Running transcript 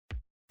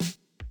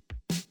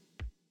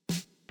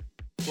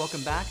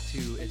Welcome back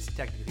to It's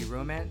Technically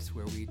Romance,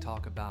 where we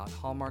talk about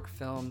Hallmark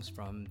films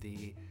from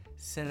the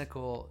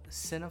cynical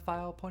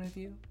cinephile point of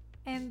view.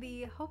 And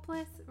the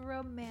hopeless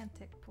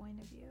romantic point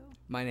of view.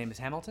 My name is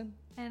Hamilton.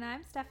 And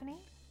I'm Stephanie.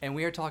 And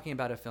we are talking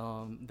about a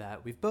film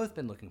that we've both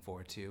been looking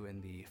forward to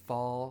in the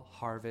Fall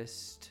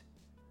Harvest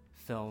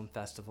Film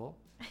Festival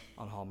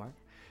on Hallmark,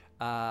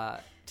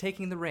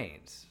 Taking the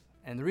Reins.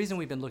 And the reason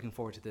we've been looking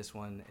forward to this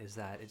one is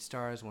that it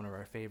stars one of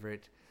our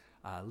favorite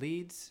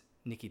leads,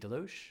 Nikki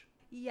DeLoach.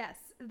 Yes,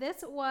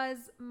 this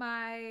was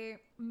my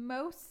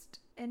most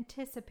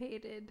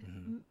anticipated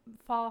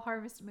fall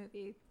harvest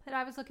movie that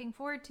I was looking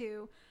forward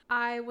to.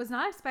 I was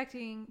not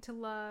expecting to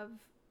love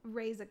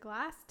Raise a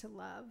Glass to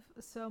Love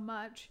so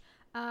much.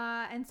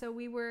 And so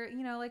we were,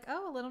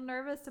 a little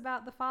nervous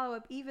about the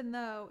follow-up, even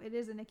though it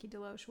is a Nikki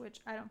DeLoach, which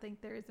I don't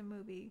think there is a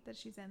movie that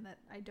she's in that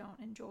I don't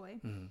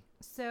enjoy. Mm-hmm.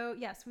 So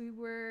yes, we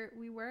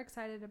were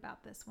excited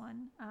about this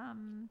one.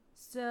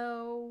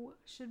 So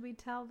should we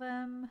tell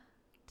them?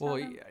 Well,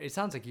 it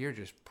sounds like you're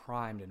just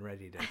primed and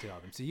ready to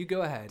tell them. So you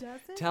go ahead. Does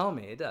it? Tell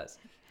me. It does.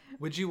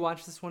 Would you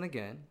watch this one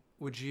again?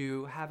 Would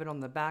you have it on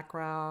the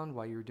background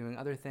while you were doing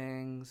other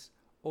things?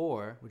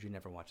 Or would you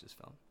never watch this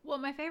film? Well,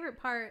 my favorite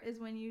part is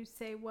when you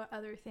say what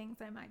other things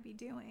I might be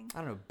doing. I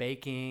don't know,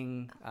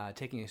 baking,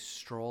 taking a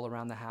stroll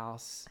around the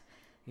house,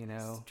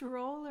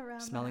 Stroll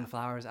around smelling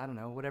flowers. I don't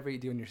know, whatever you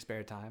do in your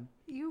spare time.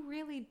 You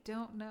really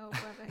don't know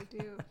what I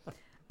do.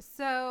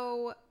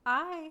 So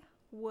I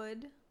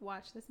would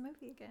watch this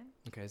movie again.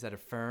 Okay, is that a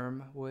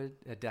firm would?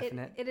 A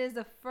definite? It is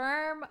a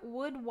firm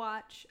would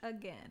watch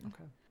again.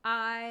 Okay.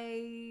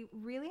 I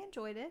really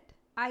enjoyed it.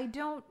 I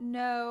don't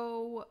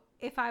know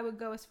if I would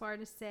go as far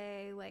to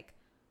say,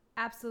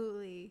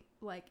 absolutely,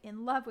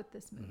 in love with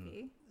this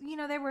movie.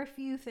 Mm-hmm. There were a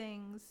few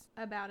things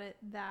about it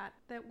that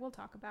we'll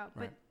talk about.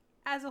 Right. But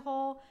as a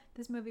whole,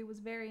 this movie was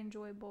very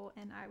enjoyable,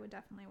 and I would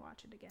definitely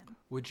watch it again.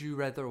 Would you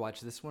rather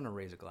watch this one or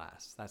Raise a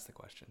Glass? That's the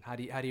question. How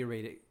do you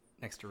rate it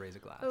next to Raise a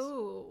Glass?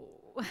 Oh,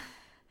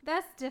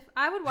 that's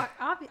I would watch.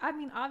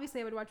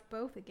 Obviously, I would watch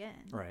both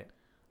again. Right.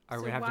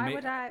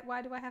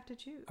 Why do I have to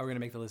choose? Are we gonna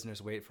make the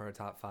listeners wait for our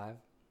top 5?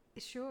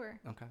 Sure.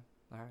 Okay.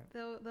 All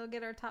right. They'll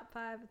get our top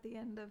 5 at the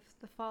end of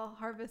the Fall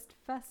Harvest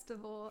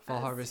Festival.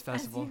 Harvest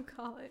Festival, as you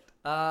call it.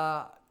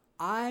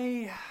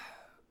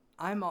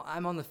 I'm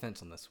on the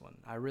fence on this one.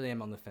 I really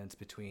am on the fence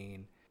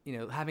between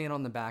having it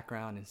on the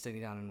background and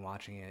sitting down and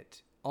watching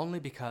it, only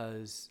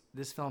because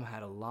this film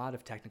had a lot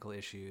of technical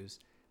issues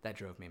that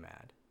drove me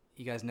mad.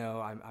 You guys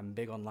know I'm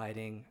big on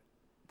lighting.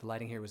 The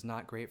lighting here was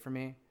not great for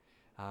me.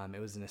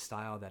 It was in a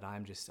style that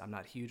I'm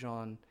not huge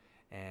on,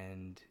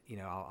 and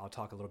I'll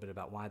talk a little bit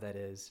about why that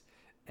is.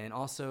 And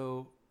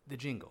also the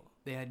jingle.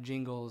 They had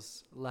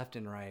jingles left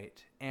and right,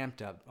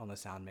 amped up on the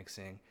sound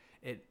mixing.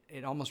 It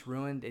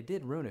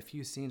did ruin a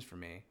few scenes for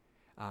me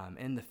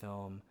in the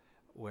film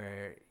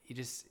where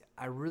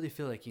I really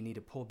feel like you need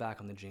to pull back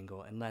on the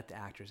jingle and let the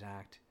actors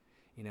act,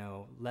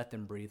 let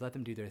them breathe, let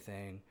them do their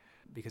thing,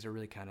 because it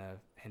really kind of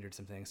hindered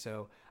some things.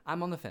 So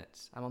I'm on the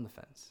fence.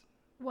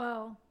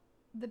 Well,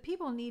 the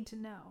people need to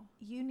know.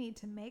 You need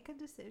to make a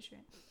decision.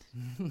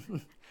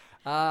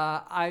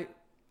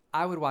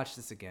 I would watch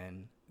this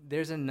again.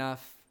 There's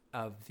enough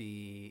of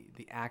the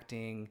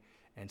acting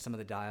and some of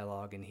the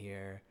dialogue in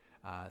here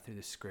through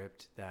the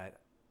script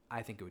that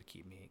I think it would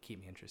keep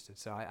me interested.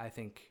 So I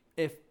think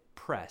if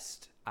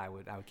pressed, I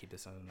would keep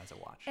this on as a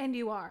watch. And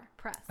you are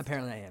pressed.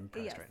 Apparently I am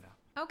pressed right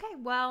now. Okay,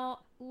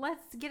 well,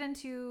 let's get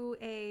into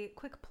a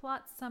quick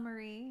plot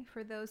summary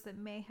for those that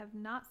may have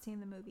not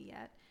seen the movie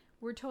yet.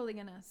 We're totally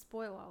going to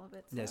spoil all of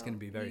it. So yeah, it's going to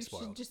be very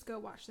spoiled. You should just go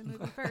watch the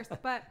movie first.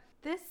 But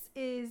this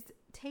is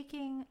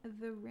Taking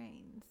the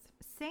Reins.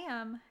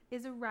 Sam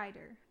is a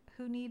writer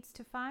who needs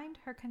to find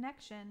her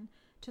connection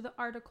to the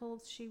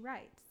articles she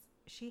writes.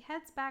 She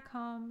heads back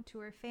home to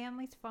her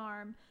family's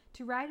farm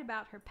to write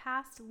about her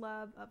past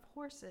love of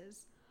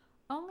horses,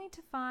 only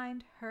to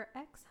find her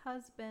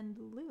ex-husband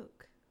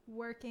Luke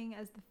working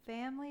as the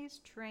family's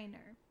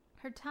trainer.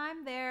 Her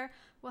time there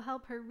will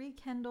help her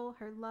rekindle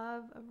her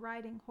love of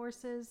riding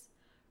horses,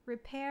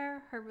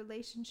 repair her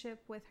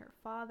relationship with her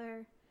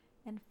father,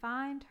 and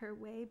find her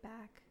way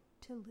back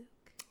to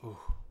Luke. Ooh,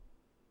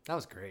 that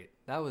was great.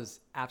 That was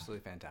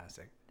absolutely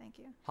fantastic. Thank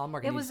you.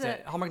 Hallmark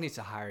needs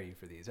to hire you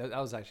for these. That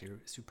was actually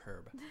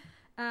superb.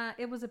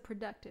 It was a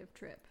productive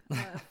trip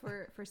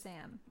for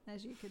Sam,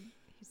 as you could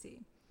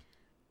see.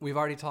 We've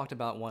already talked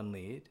about one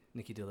lead,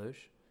 Nikki DeLoach.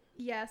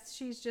 Yes,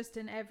 she's just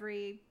in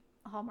every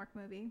Hallmark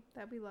movie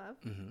that we love.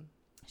 Mm-hmm.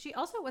 She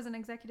also was an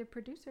executive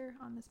producer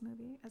on this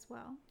movie as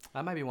well.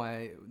 That might be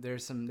why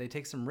they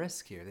take some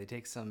risk here. They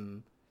take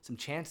some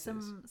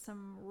chances.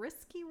 Some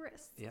risky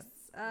risks. Yep.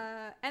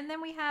 And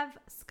then we have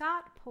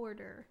Scott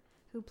Porter,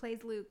 who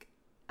plays Luke,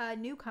 a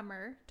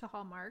newcomer to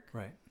Hallmark.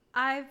 Right.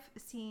 I've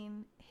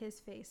seen his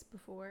face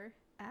before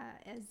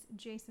as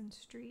Jason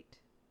Street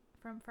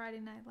from Friday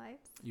Night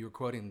Lights. You were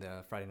quoting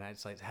the Friday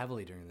Night Lights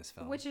heavily during this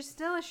film. Which is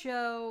still a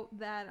show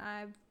that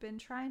I've been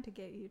trying to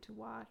get you to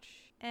watch.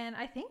 And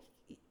I think,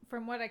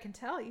 from what I can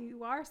tell,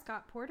 you are a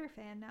Scott Porter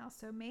fan now,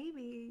 so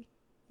maybe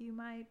you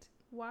might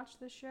watch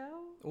the show?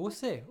 We'll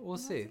see. We'll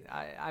see. see.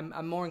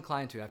 I'm more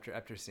inclined to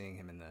after seeing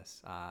him in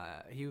this.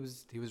 He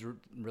was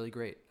really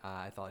great.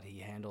 I thought he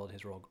handled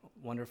his role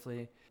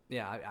wonderfully.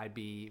 Yeah, I'd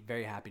be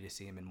very happy to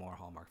see him in more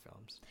Hallmark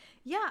films.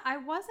 Yeah,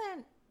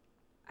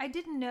 I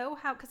didn't know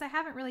how, because I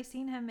haven't really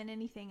seen him in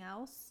anything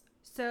else.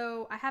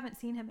 So I haven't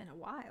seen him in a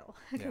while,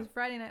 because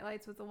Friday Night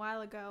Lights was a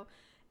while ago.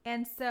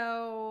 And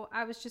so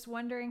I was just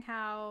wondering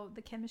how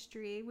the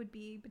chemistry would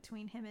be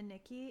between him and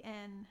Nikki.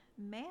 And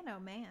man, oh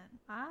man,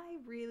 I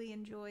really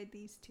enjoyed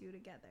these two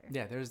together.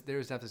 Yeah, there's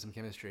definitely some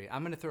chemistry.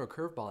 I'm going to throw a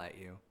curveball at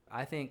you.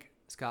 I think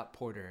Scott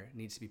Porter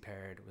needs to be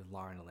paired with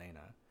Lauren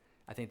Elena.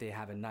 I think they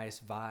have a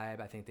nice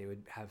vibe. I think they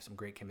would have some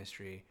great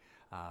chemistry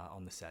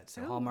on the set.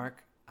 So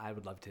Hallmark, I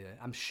would love to.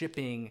 I'm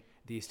shipping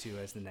these two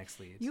as the next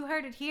leads. You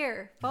heard it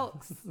here,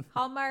 folks.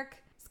 Hallmark,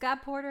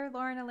 Scott Porter,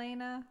 Lauren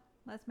Elena.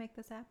 Let's make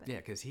this happen. Yeah,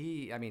 because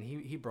he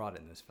brought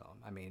it in this film.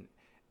 I mean,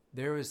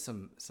 there was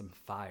some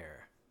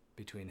fire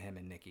between him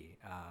and Nikki.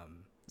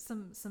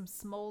 Some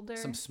smolder.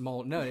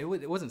 No,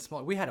 it wasn't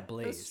small. We had a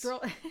blaze.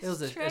 It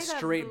was a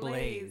straight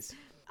blaze.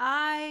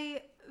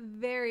 I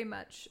very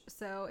much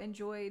so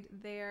enjoyed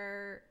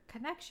their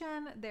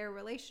connection, their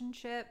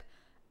relationship.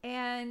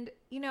 And,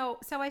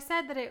 so I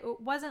said that it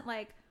wasn't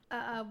like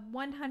a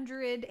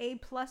 100 A+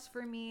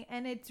 for me,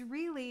 and it's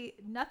really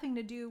nothing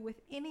to do with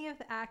any of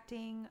the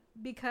acting,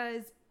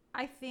 because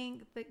I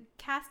think the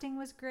casting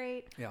was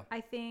great. Yeah.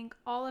 I think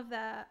all of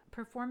the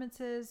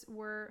performances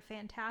were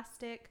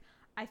fantastic.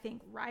 I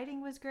think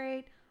writing was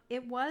great.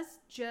 It was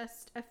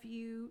just a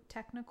few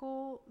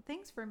technical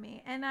things for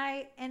me, and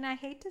I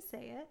hate to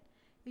say it,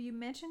 you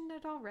mentioned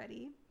it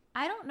already.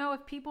 I don't know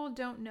if people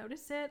don't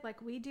notice it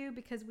like we do,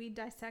 because we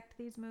dissect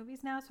these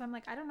movies now. So I'm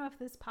like, I don't know if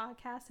this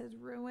podcast has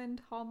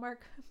ruined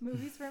Hallmark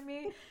movies for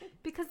me,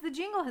 because the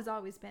jingle has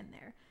always been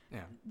there.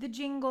 Yeah. The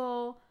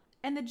jingle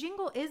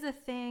is a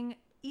thing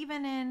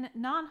even in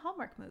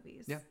non-Hallmark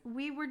movies. Yeah.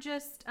 We were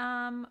just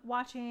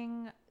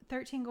watching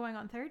 13 Going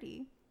on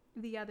 30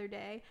 the other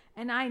day,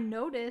 and I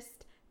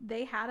noticed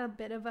they had a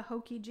bit of a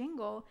hokey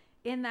jingle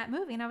in that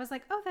movie. And I was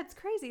like, oh, that's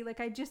crazy.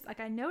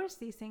 I noticed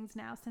these things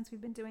now since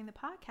we've been doing the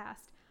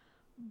podcast.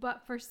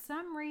 But for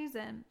some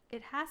reason,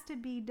 it has to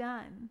be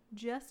done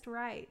just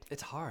right.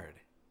 It's hard.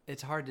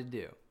 It's hard to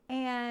do.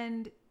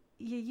 And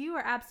you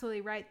are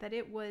absolutely right that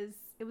it was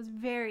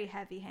very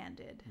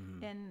heavy-handed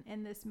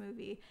in this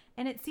movie.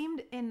 And it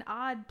seemed in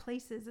odd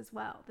places as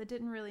well that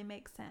didn't really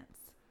make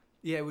sense.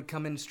 Yeah, it would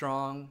come in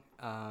strong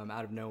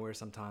out of nowhere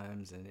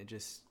sometimes, and it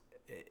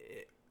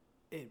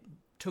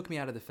took me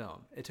out of the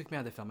film.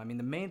 I mean,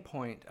 the main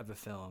point of the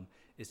film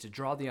is to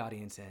draw the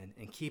audience in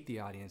and keep the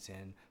audience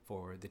in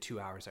for the 2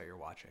 hours that you're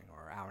watching,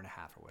 or hour and a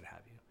half, or what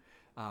have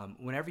you.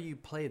 Whenever you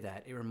play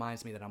that, it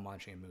reminds me that I'm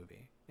watching a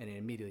movie, and it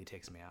immediately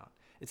takes me out.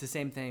 It's the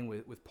same thing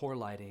with poor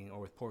lighting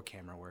or with poor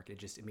camera work. It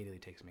just immediately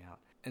takes me out.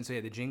 And so,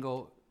 yeah, the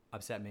jingle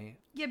upset me.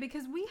 Yeah,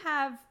 because we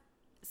have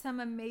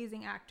some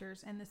amazing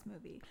actors in this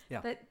movie.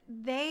 Yeah. That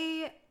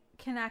they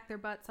can act their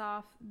butts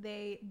off.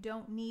 They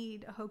don't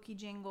need a hokey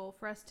jingle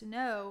for us to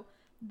know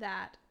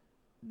that,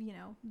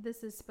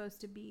 this is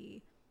supposed to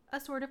be a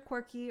sort of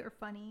quirky or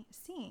funny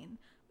scene.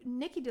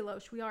 Nikki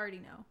DeLoach, we already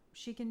know.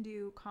 She can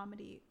do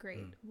comedy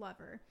great. Love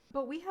her.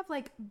 But we have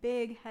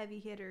big heavy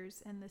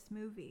hitters in this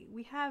movie.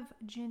 We have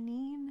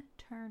Janine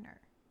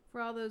Turner, for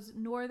all those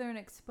Northern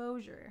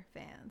Exposure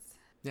fans.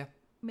 Yeah.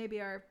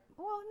 Maybe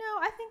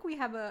I think we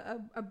have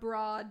a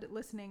broad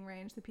listening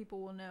range that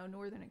people will know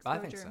Northern Exposure. I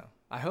think so.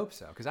 I hope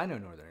so, because I know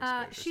Northern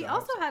Exposure. She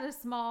also had a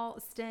small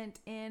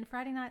stint in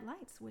Friday Night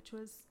Lights, which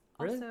was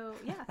also,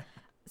 yeah.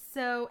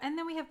 So, and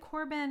then we have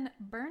Corbin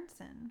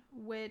Burnson,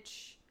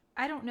 which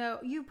I don't know.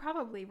 You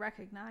probably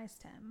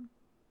recognized him.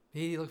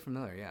 He looked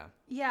familiar, yeah.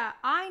 Yeah,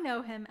 I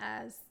know him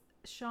as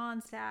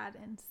Sean's dad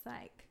in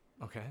Psych.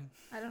 Okay.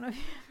 I don't know if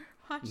you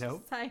ever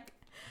watched Psych.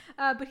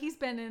 But he's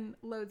been in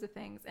loads of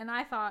things, and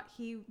I thought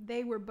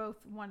they were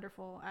both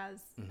wonderful as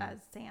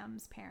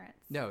Sam's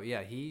parents. No,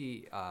 yeah,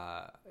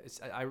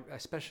 I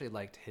especially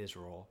liked his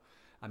role.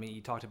 I mean,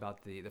 you talked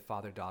about the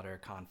father-daughter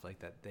conflict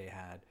that they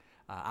had.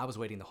 I was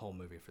waiting the whole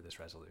movie for this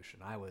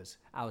resolution. I was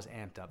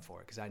amped up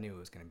for it, because I knew it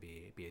was going to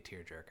be a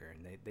tearjerker,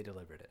 and they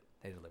delivered it.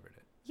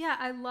 Yeah,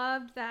 I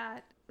loved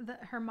that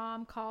her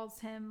mom calls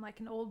him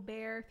an old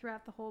bear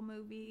throughout the whole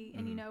movie,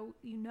 and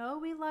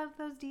we love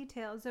those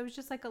details. It was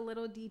just a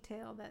little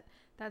detail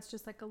that's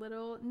just a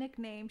little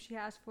nickname she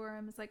has for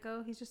him. It's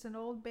oh, he's just an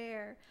old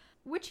bear,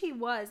 which he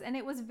was, and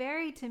it was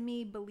very, to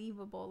me,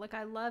 believable.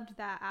 I loved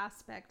that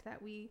aspect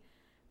that we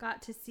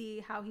got to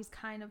see how he's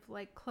kind of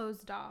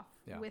closed off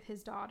with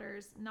his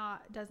daughters,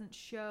 doesn't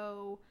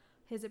show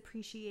his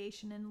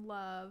appreciation and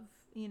love,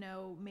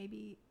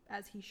 maybe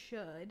as he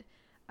should.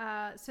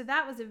 So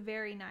that was a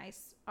very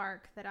nice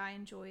arc that I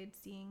enjoyed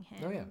seeing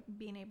him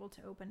being able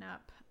to open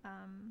up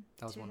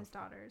to his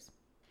daughters.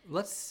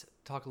 Let's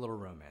talk a little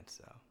romance,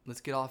 though.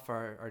 Let's get off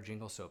our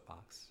jingle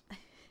soapbox.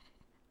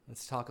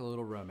 Let's talk a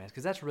little romance,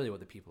 because that's really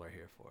what the people are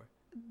here for.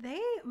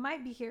 They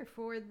might be here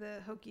for the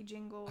hokey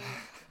jingle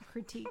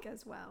critique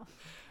as well.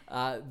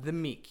 The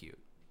meet cute.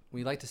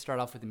 We like to start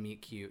off with the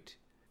meet cute.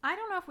 I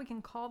don't know if we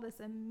can call this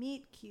a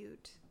meet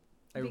cute.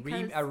 A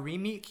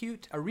re-meet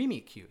cute? A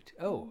re-meet cute.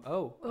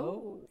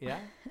 Oh. Yeah.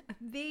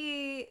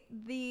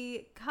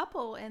 The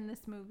couple in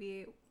this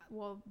movie,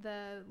 well,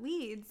 the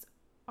leads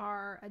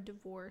are a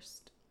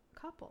divorced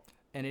couple.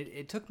 And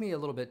it took me a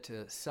little bit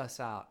to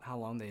suss out how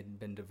long they'd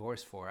been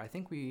divorced for. I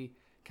think we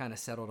kind of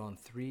settled on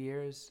 3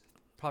 years,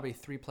 probably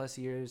 3+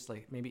 years,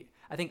 like maybe,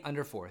 I think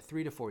under 4,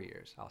 3 to 4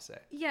 years, I'll say.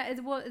 Yeah,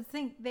 I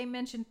think they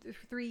mentioned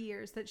 3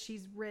 years that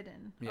she's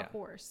ridden a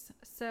horse.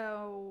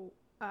 So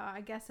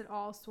I guess it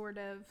all sort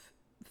of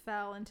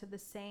fell into the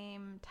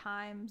same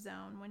time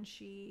zone when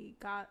she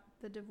got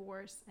the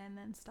divorce and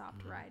then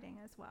stopped riding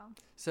as well.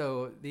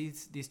 So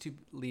these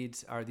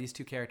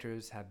two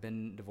characters have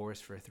been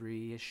divorced for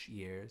 3-ish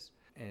years.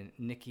 And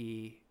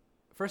Nikki,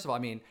 first of all, I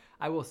mean,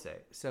 I will say,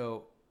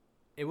 so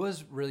it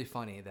was really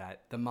funny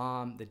that the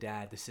mom, the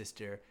dad, the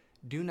sister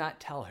do not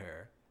tell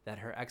her that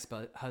her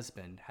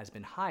ex-husband has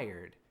been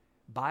hired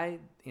by,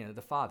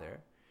 the father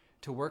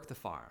to work the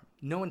farm.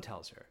 No one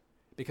tells her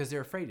because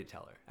they're afraid to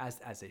tell her,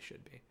 as they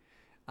should be.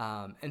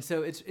 And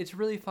so it's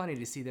really funny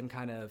to see them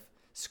kind of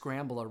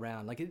scramble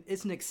around. Like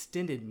it's an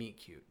extended meet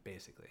cute,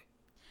 basically.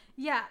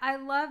 Yeah, I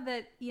love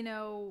that,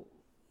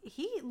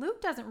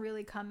 Luke doesn't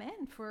really come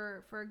in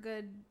for a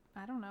good,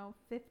 I don't know,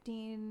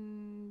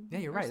 15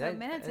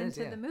 minutes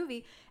into the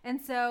movie. And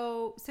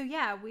so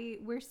yeah,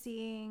 we're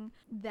seeing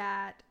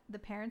that the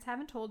parents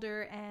haven't told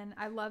her. And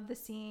I love the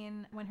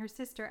scene when her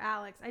sister,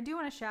 Alex, I do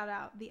want to shout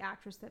out the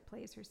actress that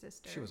plays her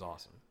sister. She was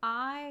awesome.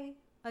 I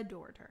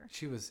adored her.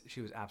 She was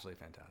absolutely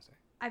fantastic.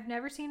 I've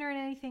never seen her in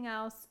anything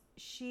else.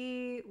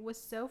 She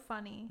was so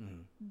funny.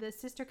 Mm-hmm. The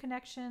sister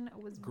connection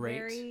was great.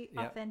 Very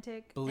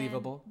authentic.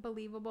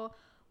 Believable.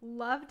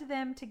 Loved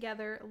them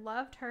together.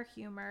 Loved her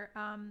humor.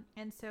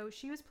 And so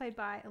she was played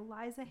by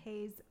Eliza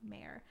Hayes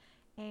Mayer.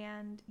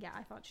 And yeah,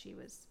 I thought she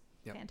was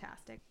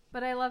fantastic.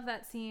 But I love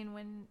that scene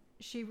when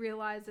she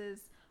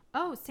realizes,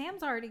 oh,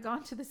 Sam's already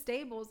gone to the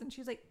stables. And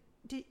she's like,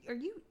 are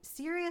you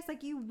serious?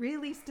 Like, you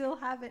really still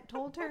haven't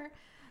told her?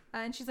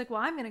 And she's like, well,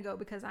 I'm going to go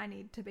because I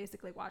need to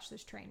basically watch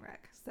this train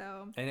wreck.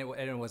 So, and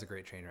it was a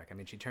great train wreck. I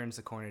mean, she turns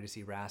the corner to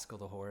see Rascal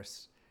the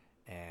horse,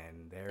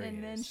 and there he is.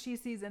 And then she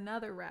sees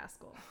another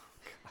rascal.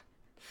 God.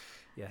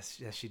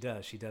 Yes, she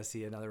does. She does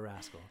see another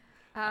rascal.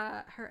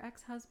 Her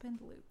ex-husband,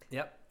 Luke.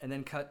 Yep. And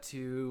then cut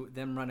to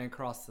them running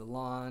across the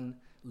lawn,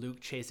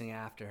 Luke chasing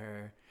after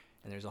her,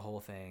 and there's a whole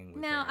thing.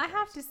 Now, I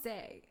have to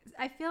say,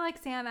 I feel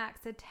like Sam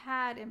acts a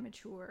tad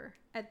immature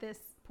at this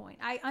point.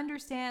 I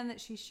understand that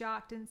she's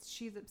shocked and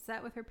she's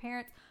upset with her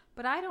parents,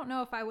 but I don't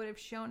know if I would have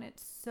shown it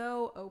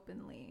so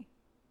openly.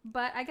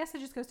 But I guess it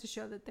just goes to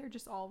show that they're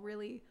just all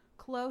really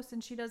close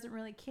and she doesn't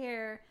really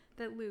care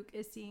that Luke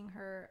is seeing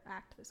her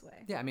act this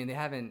way. Yeah, I mean, they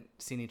haven't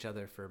seen each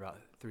other for about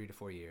 3 to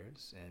 4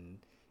 years, and,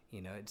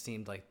 it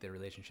seemed like their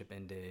relationship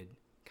ended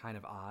kind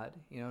of odd,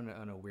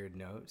 on a weird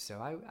note. So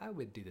I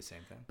would do the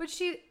same thing. But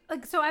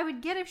so I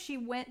would get if she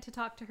went to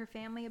talk to her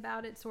family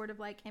about it, sort of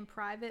like in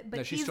private,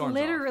 but he's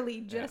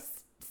literally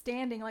just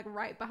standing like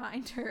right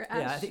behind her.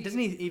 I think, doesn't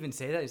he even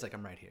say that? He's like,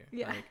 I'm right here.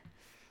 Yeah.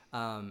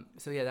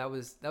 So yeah, that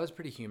was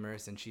pretty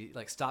humorous. And she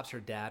like stops her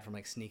dad from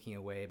like sneaking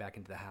away back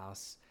into the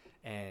house.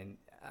 And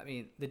I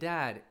mean, the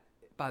dad,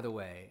 by the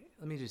way,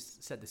 let me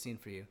just set the scene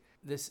for you.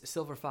 This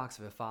silver fox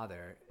of a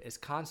father is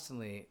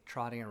constantly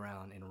trotting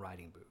around in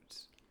riding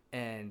boots.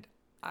 And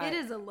it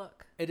is a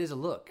look. It is a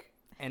look.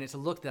 And it's a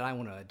look that I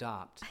want to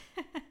adopt,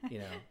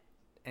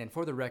 And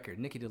for the record,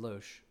 Nikki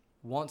DeLoach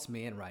wants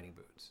me in riding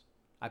boots.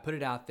 I put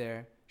it out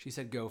there. She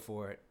said go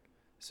for it.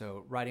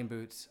 So riding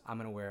boots, I'm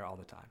going to wear all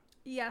the time.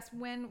 Yes,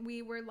 when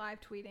we were live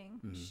tweeting,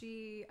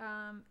 she,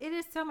 it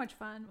is so much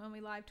fun when we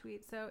live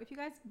tweet. So if you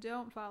guys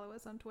don't follow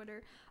us on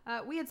Twitter,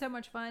 we had so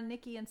much fun.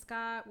 Nikki and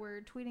Scott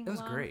were tweeting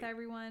along with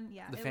everyone.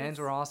 Yeah, the fans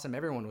were awesome.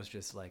 Everyone was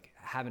just like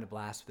having a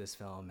blast with this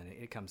film, and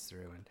it comes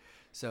through. And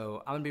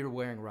so I'm gonna be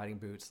wearing riding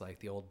boots like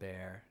the old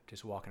bear,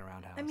 just walking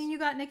around house. I mean, you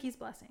got Nikki's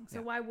blessing,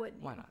 so why wouldn't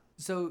you? Why not?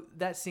 So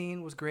that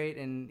scene was great,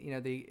 and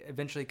they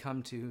eventually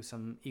come to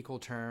some equal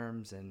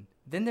terms, and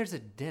then there's a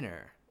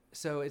dinner.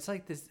 So it's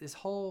like this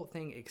whole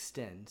thing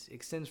extends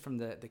from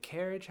the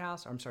carriage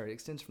house. It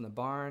extends from the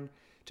barn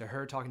to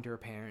her talking to her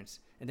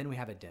parents, and then we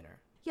have a dinner.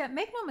 Yeah,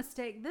 make no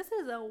mistake, this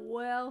is a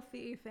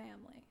wealthy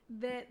family.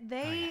 That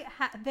they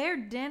their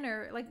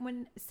dinner, like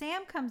when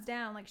Sam comes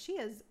down, like she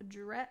is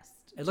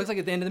dressed. It looks like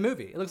at the end of the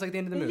movie.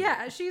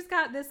 Yeah, she's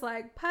got this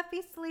like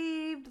puffy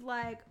sleeved,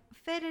 like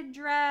fitted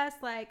dress,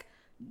 like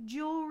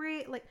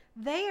jewelry. Like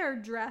they are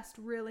dressed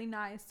really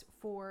nice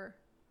for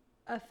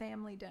a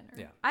family dinner.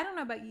 Yeah. I don't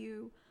know about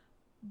you,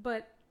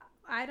 but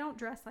I don't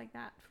dress like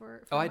that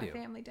for my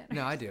family dinner.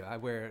 No, I do. I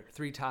wear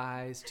 3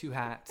 ties, 2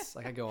 hats.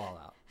 Like I go all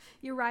out.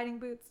 Your riding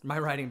boots. My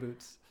riding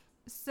boots.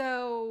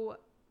 So,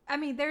 I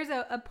mean, there's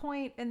a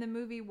point in the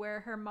movie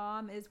where her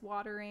mom is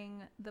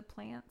watering the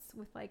plants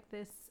with like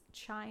this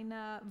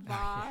china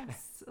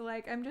vase.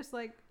 Like, I'm just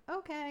like,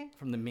 okay.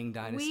 From the Ming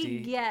Dynasty. We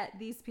get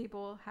these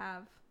people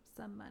have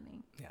some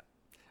money. Yeah.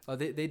 Oh,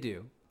 they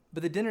do.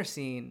 But the dinner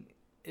scene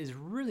is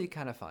really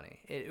kind of funny.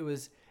 It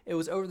was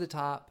over the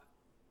top.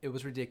 It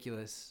was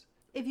ridiculous.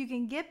 if you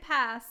can get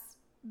past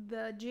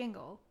the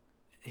jingle,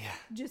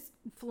 just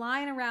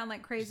flying around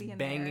like crazy just in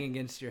banging there,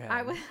 against your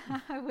head.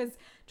 I was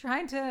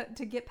trying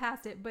to get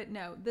past it, but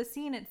no, the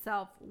scene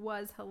itself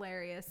was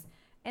hilarious.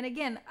 And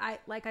again,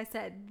 like I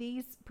said,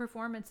 these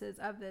performances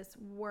of this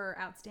were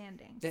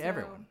outstanding. Yeah,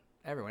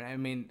 everyone. I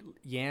mean,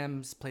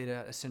 Yams played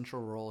a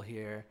central role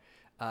here,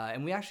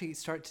 and we actually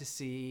start to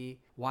see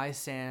why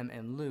Sam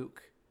and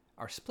Luke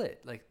are split.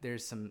 Like,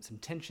 there's some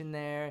tension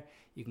there.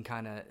 You can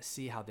kind of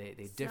see how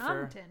they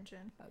differ. Some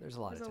tension. There's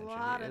a lot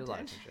of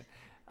tension.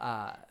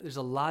 There's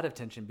a lot of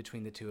tension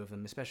between the two of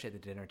them, especially at the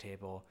dinner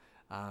table,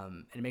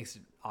 and it makes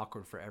it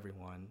awkward for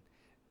everyone.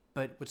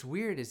 But what's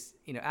weird is,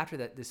 after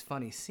this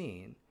funny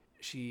scene,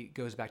 she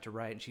goes back to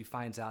write and she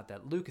finds out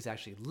that Luke is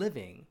actually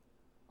living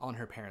on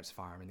her parents'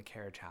 farm in the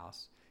carriage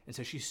house. And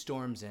so she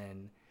storms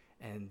in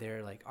and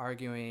they're like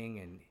arguing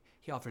and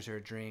he offers her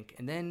a drink.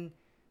 And then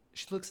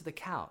she looks at the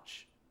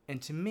couch. And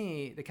to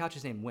me, the couch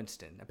is named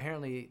Winston.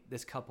 Apparently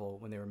this couple,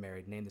 when they were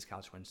married, named this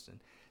couch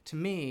Winston. To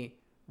me,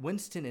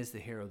 Winston is the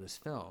hero of this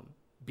film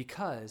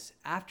because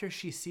after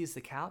she sees the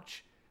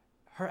couch,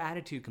 her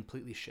attitude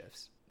completely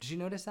shifts. Did you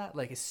notice that?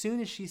 Like, as soon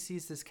as she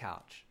sees this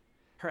couch,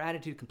 her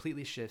attitude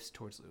completely shifts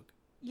towards Luke.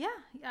 Yeah,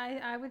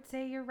 I would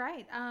say you're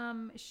right.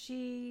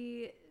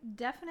 She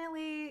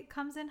definitely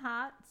comes in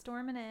hot,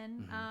 storming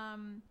in.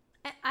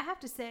 I have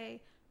to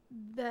say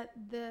that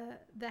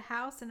the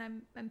house, and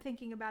I'm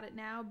thinking about it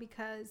now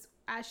because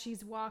as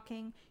she's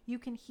walking, you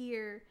can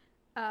hear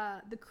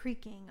the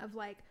creaking of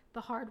like the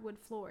hardwood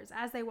floors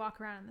as they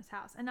walk around in this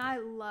house, and I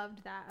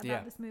loved that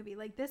about this movie.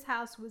 Like, this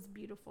house was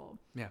beautiful.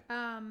 Yeah.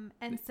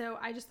 And so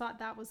I just thought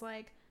that was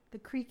like the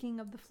creaking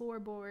of the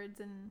floorboards,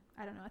 and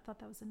I don't know, I thought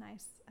that was a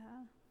nice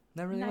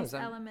that really nice was.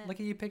 element.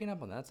 Look at you picking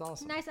up on that. That's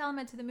awesome. Nice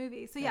element to the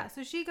movie. So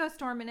so she goes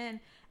storming in,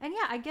 and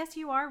I guess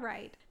you are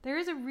right. There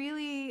is a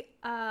really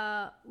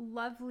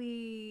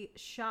lovely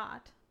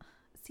shot.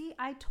 See,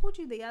 I told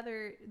you the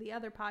other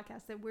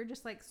podcast that we're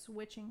just like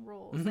switching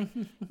roles. Like,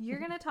 you're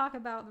gonna talk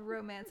about the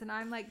romance, and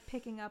I'm like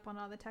picking up on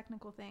all the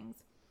technical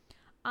things.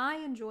 I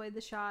enjoyed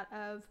the shot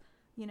of,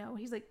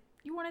 he's like,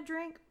 "You want a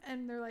drink?"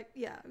 And they're like,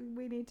 "Yeah,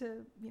 we need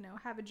to,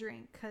 have a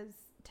drink because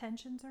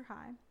tensions are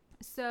high."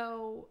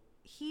 So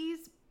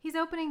he's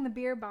opening the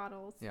beer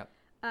bottles. Yep.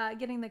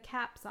 Getting the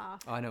caps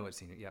off. Oh, I know what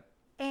scene. Yep.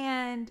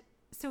 And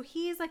so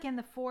he's like in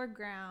the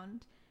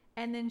foreground,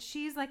 and then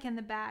she's like in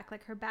the back,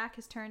 like her back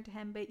is turned to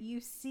him, but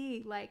you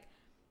see like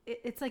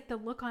it's like the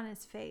look on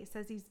his face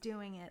as he's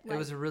doing it. Like, it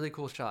was a really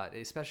cool shot,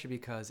 especially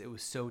because it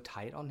was so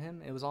tight on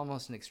him. It was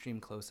almost an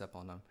extreme close up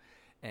on him,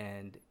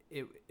 and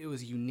it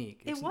was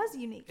unique. It was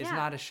unique. It's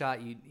not a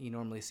shot you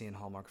normally see in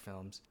Hallmark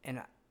films,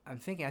 and I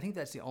think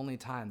that's the only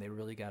time they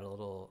really got a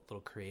little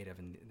creative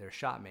in their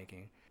shot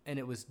making, and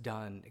it was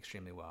done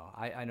extremely well.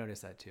 I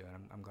noticed that too,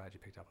 and I'm glad you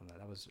picked up on that.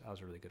 That was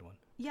a really good one.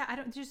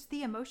 Yeah, just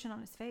the emotion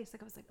on his face.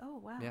 Like, I was like, oh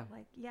wow,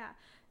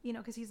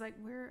 because he's like,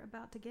 we're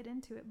about to get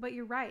into it. But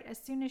you're right. As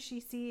soon as she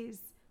sees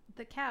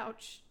the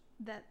couch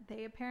that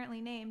they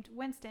apparently named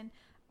Winston,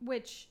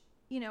 which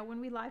when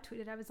we live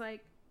tweeted, I was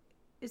like,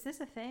 is this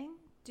a thing?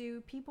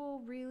 Do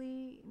people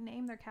really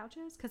name their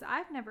couches? Because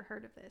I've never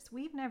heard of this.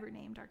 We've never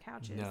named our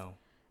couches. No.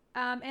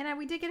 And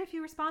we did get a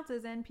few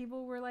responses, and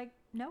people were like,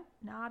 no,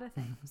 not a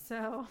thing.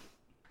 So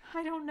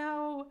I don't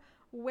know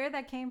where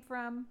that came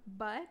from,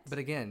 but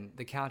again,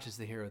 the couch is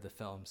the hero of the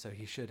film, so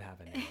he should have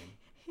a name.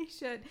 He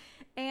should.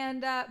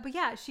 And but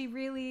yeah, she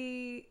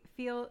really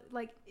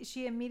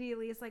she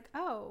immediately is like,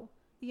 oh,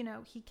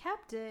 he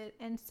kept it.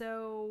 And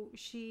so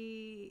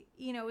she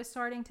is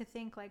starting to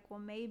think like, well,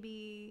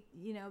 maybe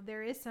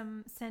there is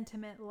some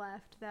sentiment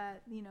left,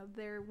 that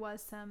there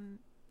was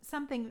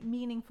something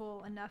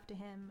meaningful enough to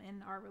him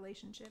in our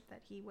relationship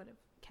that he would have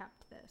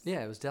kept this.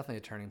 Yeah, it was definitely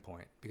a turning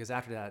point, because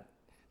after that,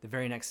 the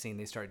very next scene,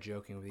 they start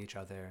joking with each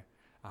other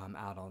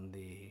out on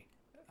the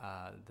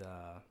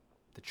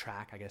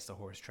track, I guess, the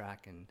horse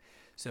track, and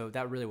so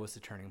that really was the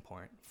turning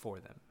point for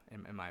them,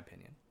 in my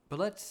opinion. But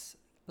let's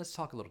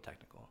talk a little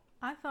technical.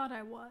 I thought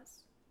I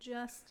was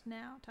just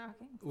now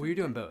talking. Well, you're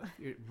doing both.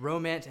 You're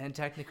romance and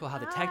technical. How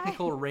the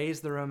technical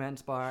raised the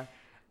romance bar.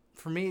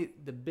 For me,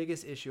 the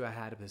biggest issue I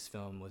had with this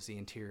film was the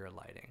interior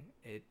lighting.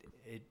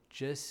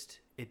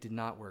 It did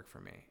not work for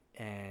me.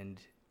 And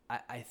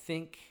I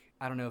think,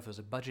 I don't know if it was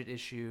a budget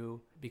issue,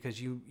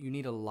 because you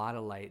need a lot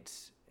of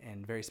lights,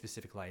 and very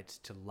specific lights,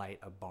 to light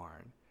a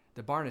barn.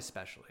 The barn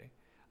especially.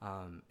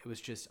 It was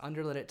just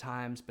underlit at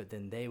times, but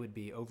then they would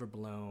be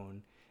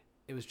overblown.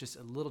 It was just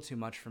a little too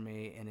much for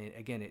me, and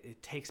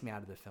it takes me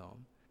out of the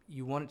film.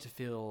 You want it to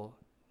feel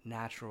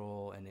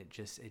natural, and it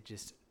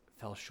just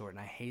fell short, and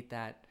I hate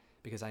that,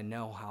 because I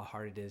know how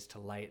hard it is to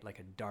light like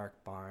a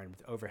dark barn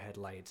with overhead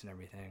lights and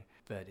everything,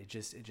 but it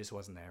just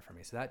wasn't there for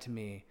me. So that, to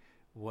me,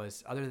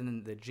 was, other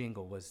than the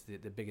jingle, was the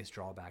biggest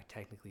drawback,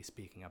 technically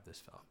speaking, of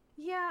this film.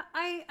 Yeah,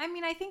 I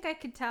mean, I think I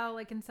could tell,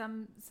 like, in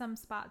some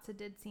spots it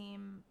did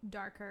seem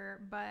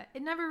darker, but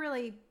it never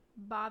really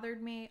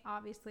bothered me.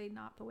 Obviously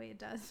not the way it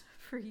does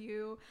for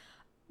you,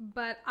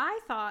 but I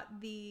thought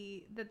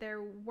that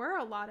there were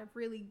a lot of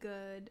really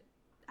good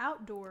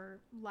outdoor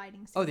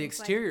lighting scenes. Oh, the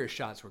exterior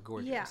shots were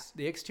gorgeous. Yeah.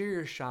 The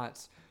exterior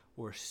shots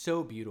were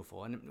so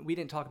beautiful. And we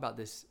didn't talk about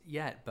this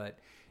yet, but,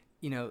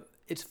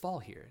 it's fall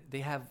here. They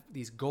have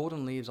these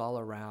golden leaves all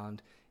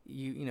around.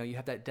 You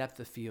have that depth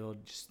of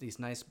field, just these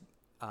nice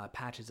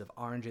patches of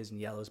oranges and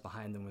yellows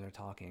behind them when they're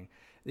talking.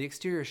 The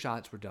exterior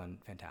shots were done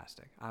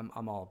fantastic.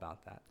 I'm all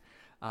about that.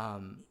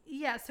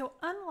 Yeah, so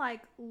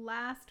unlike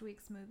last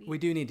week's movie, We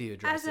do need to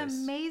address as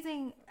this.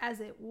 amazing as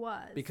it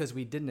was, Because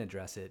we didn't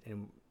address it,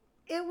 and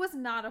it was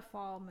not a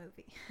fall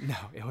movie. no,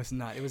 it was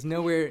not. It was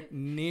nowhere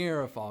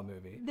near a fall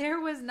movie. There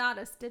was not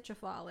a stitch of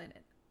fall in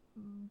it.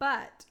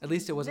 But At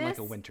least it wasn't like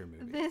a winter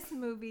movie. This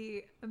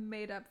movie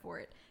made up for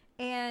it.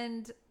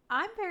 And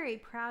I'm very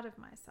proud of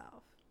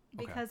myself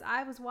because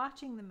I was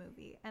watching the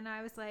movie and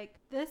I was like,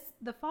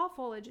 the fall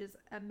foliage is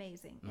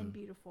amazing and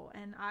beautiful.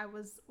 And I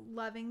was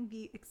loving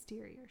the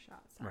exterior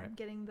shots. I'm Right.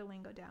 getting the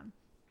lingo down.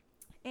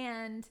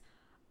 And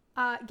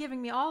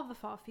giving me all of the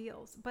fall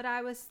feels. But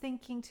I was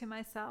thinking to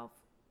myself,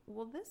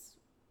 well, this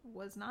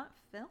was not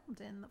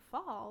filmed in the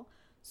fall.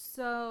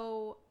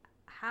 So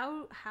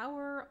how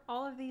are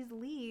all of these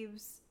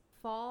leaves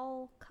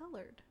fall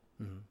colored?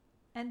 Mm-hmm.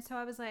 And so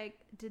I was like,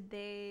 did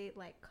they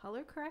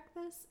color correct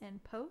this in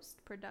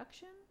post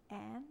production?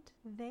 And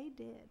they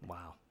did.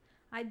 Wow.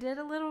 I did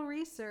a little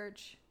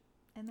research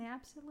and they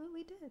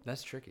absolutely did.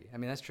 That's tricky. I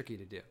mean, that's tricky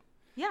to do.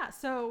 Yeah,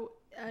 so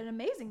an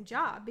amazing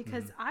job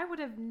because I would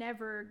have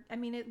never,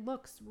 it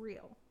looks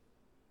real.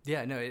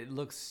 Yeah, no, it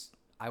looks.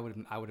 I would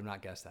have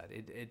not guessed that.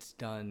 It's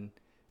done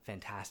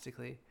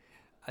fantastically.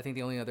 I think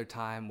the only other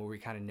time where we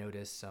kind of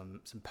noticed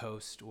some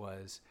post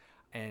was,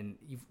 and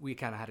we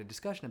kind of had a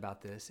discussion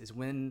about this, is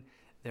when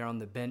they're on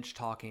the bench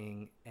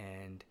talking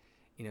and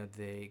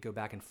they go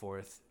back and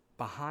forth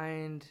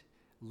behind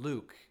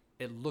Luke.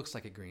 It looks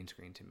like a green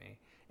screen to me.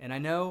 And I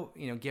know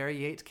Gary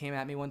Yates came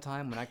at me one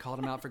time when I called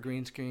him out for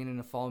green screen in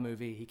a fall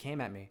movie. He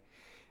came at me.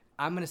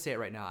 I'm gonna say it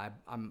right now.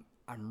 I'm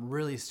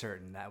really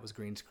certain that was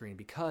green screen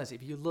because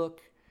if you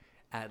look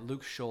at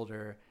Luke's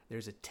shoulder,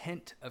 there's a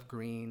tint of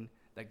green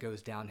that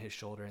goes down his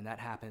shoulder, and that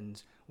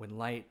happens when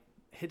light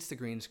hits the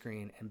green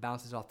screen and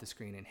bounces off the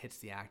screen and hits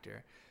the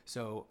actor.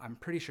 So I'm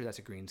pretty sure that's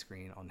a green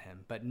screen on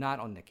him, but not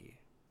on Nikki.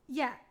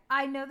 Yeah,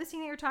 I know the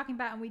scene that you're talking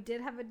about, and we did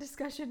have a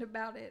discussion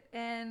about it.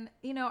 And,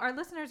 our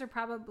listeners are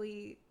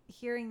probably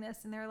hearing this,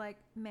 and they're like,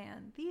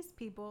 man, these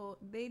people,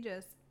 they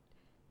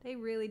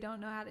really don't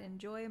know how to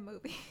enjoy a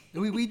movie.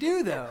 We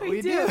do, though.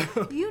 we do.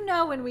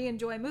 When we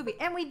enjoy a movie.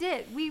 And we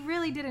did. We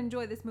really did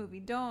enjoy this movie.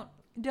 Don't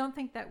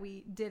think that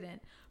we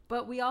didn't.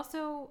 But we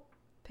also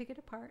pick it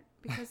apart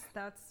because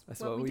that's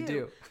what we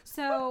do.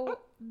 So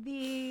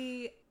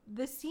the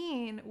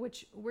scene,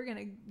 which we're going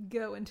to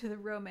go into the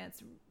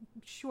romance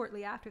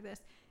shortly after this,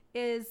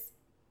 is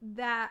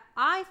that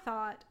I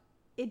thought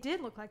it did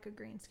look like a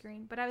green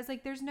screen. But I was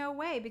like, there's no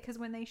way because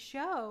when they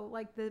show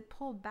the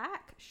pulled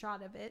back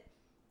shot of it,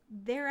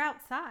 they're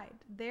outside.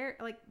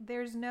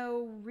 There's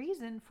no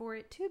reason for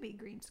it to be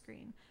green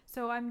screen.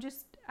 So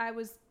I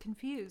was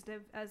confused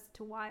as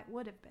to why it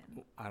would have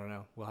been. I don't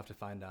know. We'll have to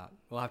find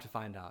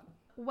out.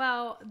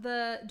 Well,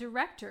 the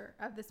director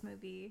of this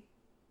movie,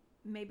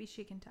 maybe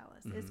she can tell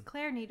us, is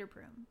Claire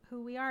Niederbrum,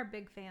 who we are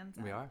big fans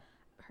of. We are.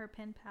 Her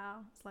pen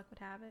pal, as luck would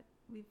have it.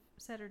 We've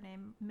said her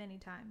name many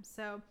times.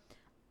 So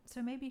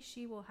maybe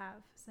she will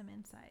have some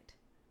insight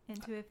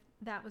into if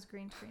that was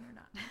green screen or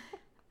not.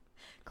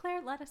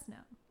 Claire, let us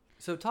know.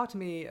 So talk to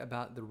me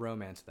about the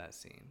romance of that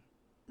scene.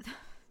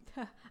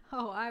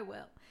 Oh, I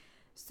will.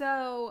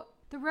 So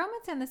the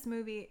romance in this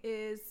movie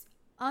is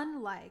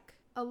unlike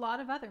a lot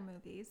of other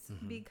movies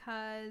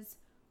because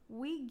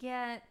we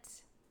get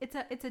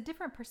it's a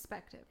different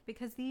perspective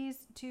because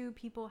these two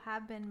people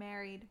have been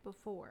married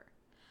before.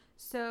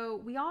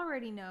 So we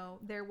already know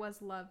there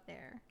was love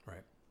there.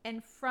 Right.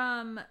 And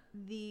from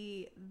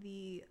the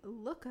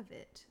look of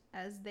it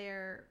as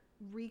their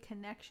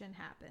reconnection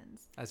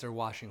happens, as they're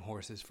washing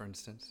horses, for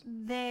instance,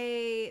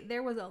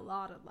 there was a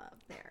lot of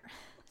love there.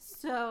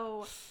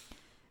 So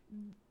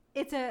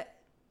it's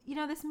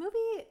this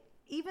movie,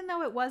 even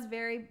though it was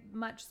very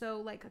much so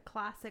like a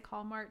classic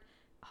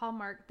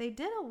Hallmark, they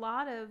did a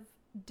lot of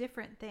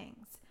different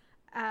things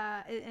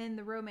in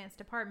the romance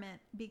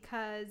department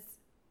because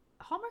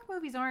Hallmark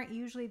movies aren't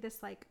usually this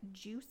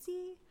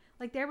juicy.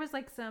 There was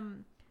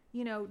some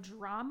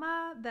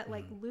drama that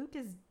Luke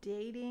is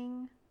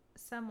dating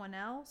someone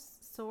else,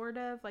 sort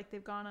of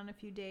they've gone on a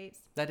few dates.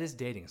 That is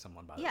dating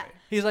someone, by the Yeah. way.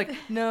 He's like,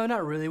 no,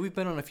 not really. We've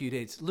been on a few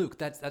dates. Luke,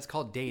 that's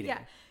called dating. Yeah.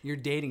 You're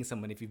dating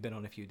someone if you've been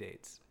on a few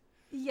dates.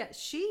 Yeah,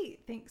 she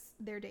thinks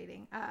they're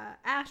dating.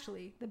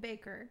 Ashley, the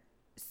baker.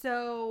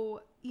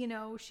 So,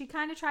 she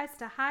kind of tries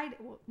to hide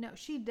it. Well, no,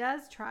 she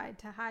does try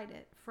to hide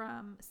it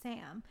from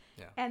Sam.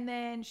 Yeah. And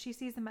then she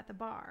sees him at the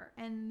bar.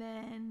 And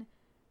then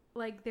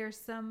there's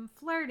some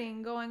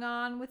flirting going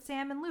on with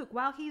Sam and Luke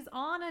while he's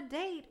on a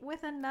date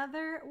with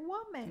another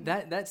woman.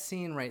 That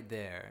scene right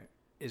there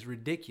is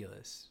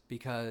ridiculous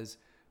because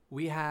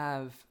we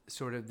have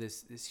sort of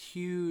this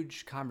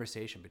huge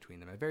conversation between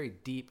them, a very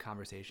deep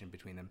conversation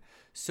between them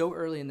so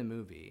early in the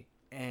movie.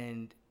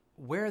 And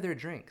where are their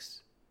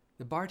drinks?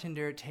 The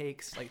bartender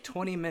takes like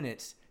 20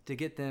 minutes to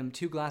get them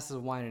 2 glasses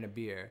of wine and a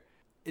beer.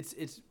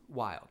 It's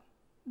wild.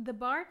 The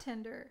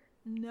bartender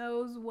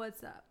knows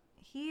what's up.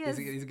 He's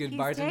a good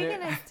bartender. He's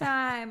taking his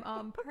time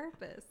on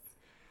purpose.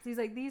 So he's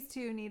like, these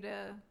two need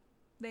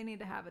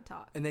to have a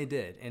talk. And they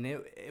did. And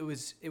it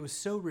was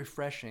so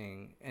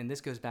refreshing. And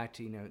this goes back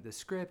to, the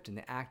script and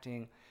the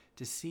acting,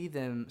 to see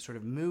them sort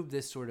of move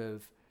this sort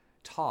of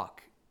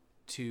talk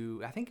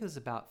to, I think it was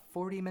about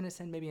 40 minutes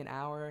in, maybe an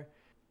hour,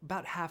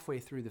 about halfway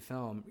through the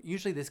film.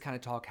 Usually this kind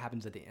of talk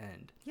happens at the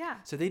end. Yeah.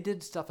 So they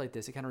did stuff like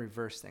this. It kind of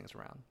reversed things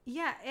around.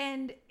 Yeah.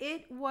 And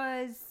it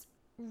was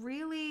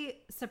really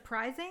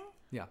surprising.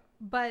 Yeah.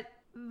 But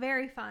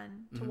very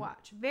fun to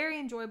watch. Very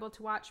enjoyable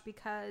to watch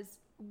because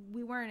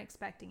we weren't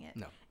expecting it.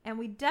 No. And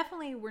we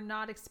definitely were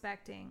not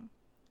expecting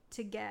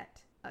to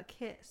get a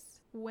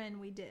kiss when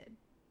we did.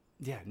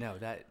 Yeah, no,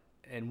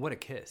 and what a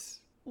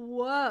kiss.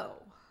 Whoa.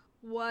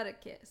 What a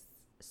kiss.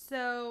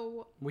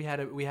 So We had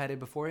a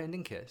before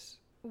ending kiss.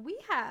 we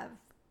have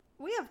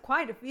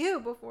quite a few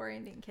before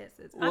ending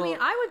kisses. Well, I mean,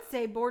 I would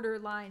say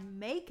borderline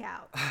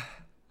makeout.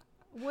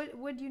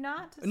 Would you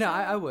not? No,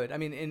 I would. I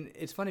mean, and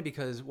it's funny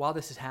because while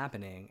this is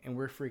happening and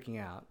we're freaking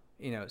out,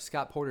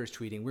 Scott Porter's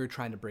tweeting, we were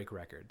trying to break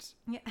records.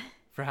 Yeah.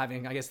 For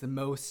having, I guess, the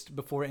most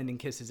before ending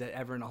kisses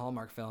ever in a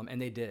Hallmark film,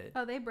 and they did.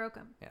 Oh, they broke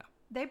them. Yeah.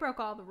 They broke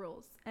all the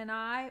rules, and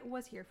I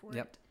was here for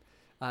Yep.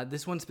 it.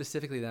 This one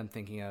specifically that I'm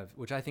thinking of,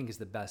 which I think is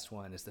the best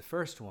one, is the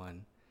first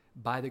one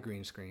by the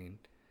green screen,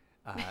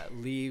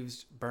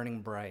 leaves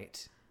burning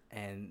bright,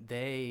 and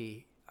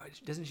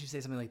doesn't she say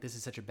something like, "This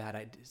is such a bad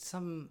idea"?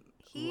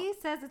 He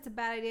says it's a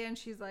bad idea, and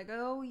she's like,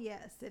 "Oh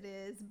yes, it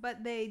is,"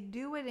 but they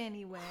do it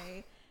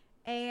anyway,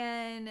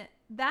 and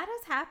that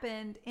has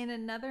happened in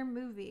another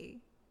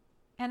movie,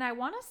 and I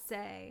want to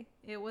say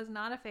it was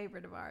not a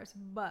favorite of ours,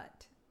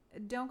 but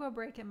don't go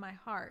breaking my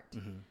heart.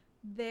 Mm-hmm.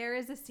 There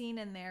is a scene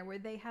in there where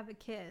they have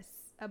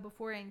a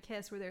before end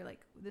kiss where they're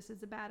like, "This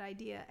is a bad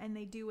idea," and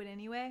they do it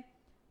anyway.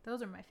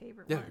 Those are my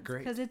favorite ones. Great.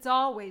 Because it's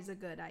always a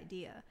good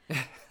idea.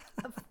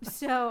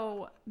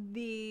 So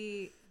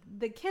the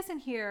kiss in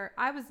here,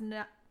 I was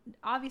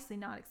obviously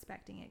not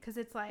expecting it, because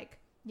it's like,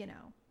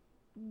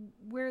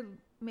 we're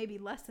maybe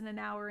less than an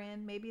hour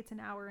in, maybe it's an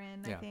hour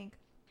in, I think,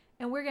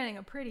 and we're getting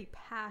a pretty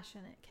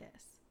passionate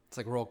kiss. It's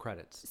like roll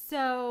credits.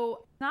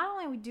 So not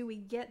only do we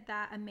get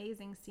that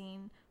amazing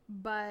scene,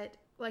 but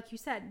like you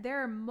said,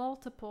 there are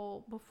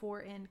multiple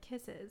before end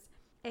kisses,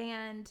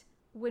 and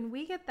when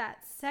we get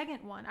that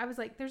second one, I was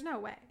like, there's no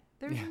way.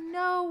 There's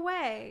no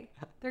way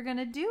they're going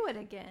to do it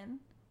again.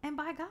 And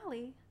by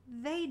golly,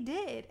 they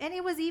did. And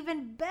it was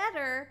even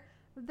better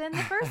than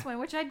the first one,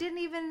 which I didn't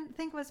even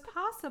think was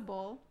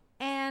possible.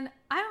 And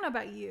I don't know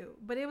about you,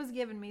 but it was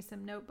giving me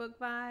some Notebook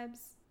vibes,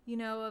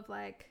 of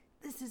like,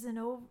 this isn't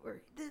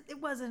over.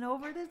 It wasn't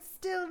over. It's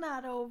still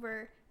not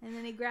over. And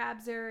then he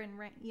grabs her and,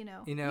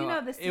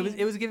 the scene.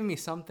 It was giving me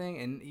something,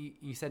 and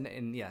you said,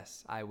 and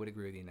yes, I would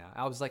agree with you now.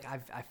 I was like,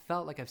 I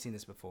felt like I've seen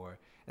this before,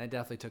 and I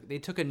definitely they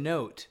took a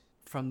note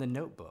from the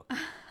Notebook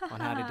on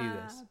how to do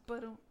this.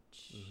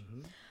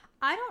 Mm-hmm.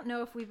 I don't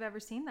know if we've ever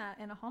seen that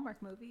in a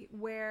Hallmark movie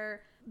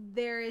where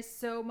there is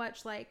so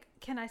much, like,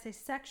 can I say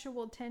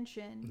sexual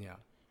tension? Yeah.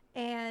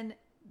 And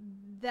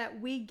that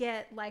we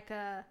get like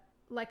a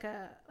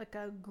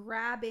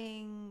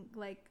grabbing,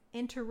 like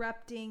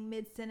interrupting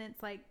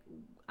mid-sentence, like,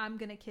 I'm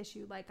gonna kiss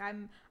you, like,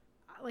 I'm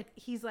like,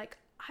 he's like,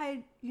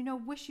 I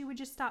wish you would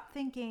just stop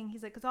thinking.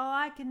 He's like, because all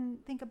I can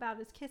think about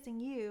is kissing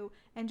you,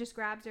 and just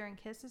grabs her and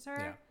kisses her.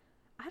 Yeah.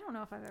 I don't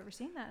know if I've ever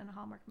seen that in a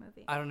Hallmark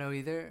movie. I don't know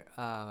either.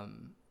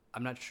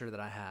 I'm not sure that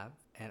I have,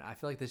 and I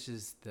feel like this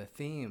is the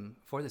theme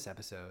for this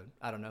episode.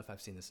 I don't know if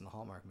I've seen this in a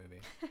Hallmark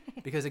movie,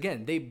 because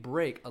again, they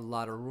break a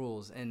lot of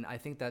rules, and I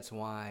think that's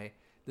why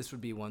this would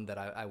be one that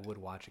I would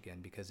watch again,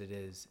 because it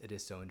is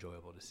so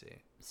enjoyable to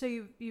see. So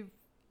you've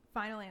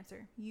final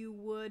answer. You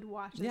would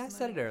watch this movie. I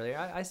said it earlier.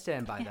 I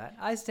stand by that.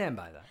 I stand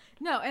by that.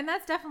 No, and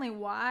that's definitely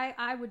why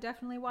I would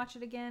definitely watch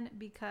it again,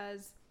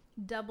 because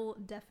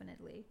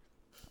definitely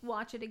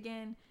watch it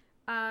again,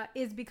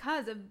 is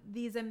because of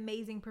these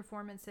amazing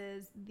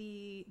performances.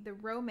 The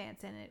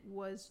romance in it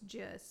was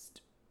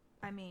just,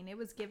 it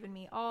was giving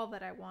me all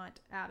that I want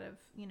out of,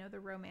 the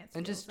romance.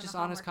 And just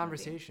honest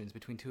conversations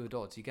between two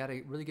adults. You got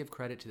to really give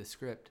credit to the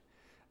script.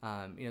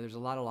 There's a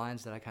lot of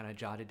lines that I kind of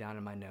jotted down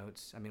in my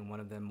notes. One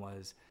of them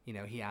was,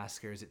 he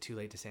asks her, is it too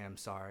late to say I'm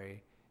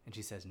sorry? And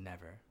she says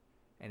never.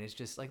 And it's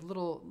just like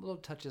little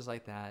touches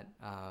like that.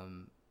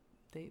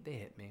 They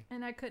hit me.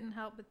 And I couldn't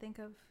help but think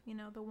of,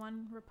 the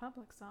One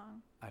Republic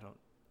song.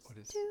 What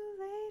is? Too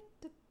late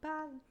to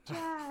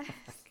apologize.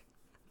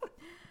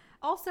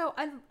 Also,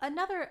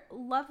 another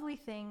lovely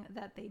thing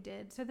that they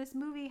did. So this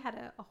movie had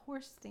a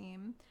horse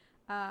theme.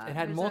 It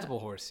had multiple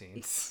horse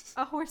scenes.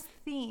 A horse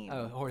theme.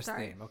 Oh, horse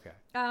Sorry. theme. Okay.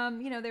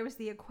 There was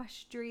the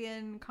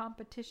equestrian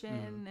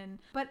competition,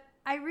 but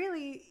I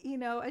really,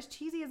 as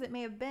cheesy as it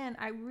may have been,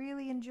 I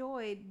really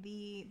enjoyed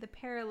the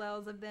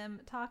parallels of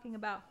them talking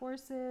about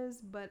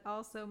horses, but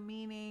also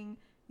meaning,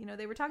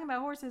 they were talking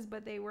about horses,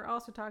 but they were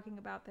also talking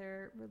about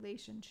their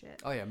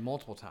relationship. Oh yeah,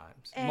 multiple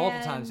times.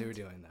 Multiple times they were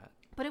doing that.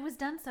 But it was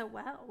done so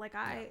well. Like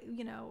I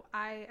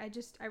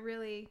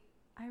really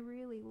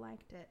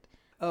liked it.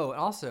 Oh, and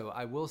also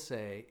I will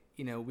say,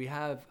 we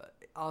have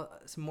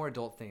some more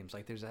adult themes.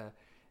 Like there's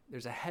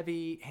a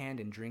heavy hand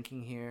in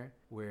drinking here,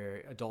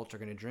 where adults are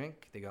going to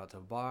drink. They go out to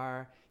a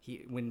bar.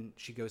 When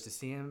she goes to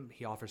see him,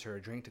 he offers her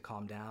a drink to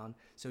calm down.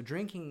 So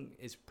drinking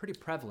is pretty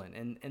prevalent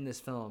in this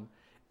film.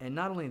 And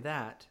not only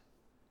that.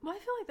 Well, I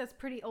feel like that's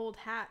pretty old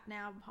hat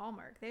now,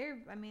 Hallmark.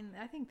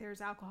 I think there's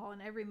alcohol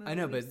in every movie I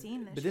know, we've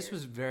seen but this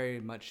was very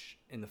much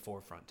in the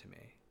forefront to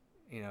me.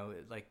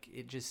 Like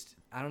it just,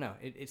 I don't know.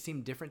 It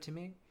seemed different to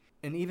me.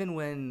 And even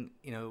when,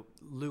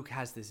 Luke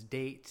has this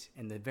date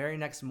and the very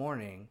next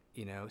morning,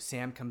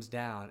 Sam comes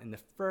down and the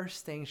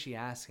first thing she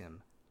asks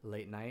him,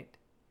 late night,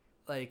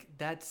 like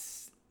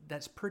that's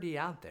pretty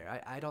out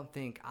there. I don't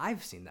think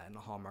I've seen that in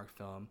a Hallmark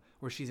film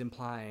where she's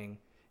implying,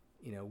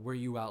 were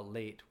you out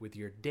late with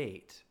your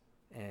date?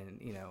 And,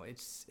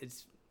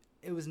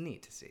 it was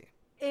neat to see.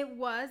 It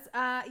was,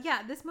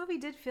 this movie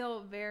did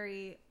feel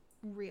very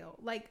real.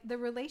 Like the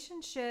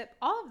relationship,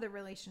 all of the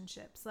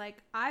relationships,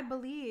 like I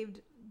believed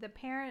the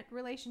parent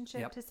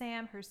relationship to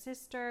Sam, her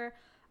sister,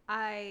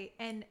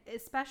 and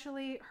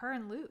especially her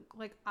and Luke.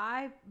 Like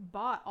I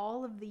bought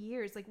all of the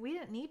years. Like we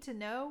didn't need to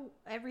know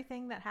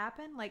everything that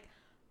happened. Like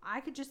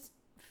I could just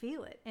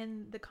feel it.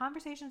 And the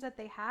conversations that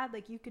they had,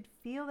 like you could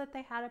feel that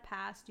they had a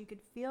past. You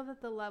could feel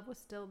that the love was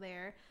still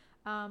there.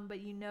 But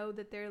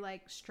that they're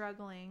like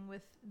struggling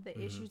with the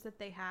issues that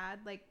they had.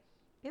 Like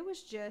it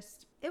was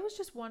just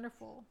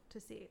wonderful to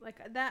see.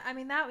 Like that,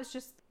 that was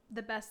just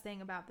the best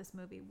thing about this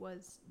movie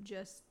was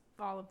just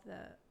all of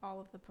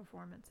the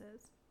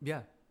performances.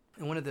 Yeah.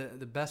 And one of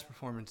the best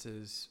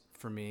performances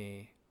for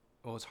me,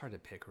 well, it's hard to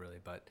pick really,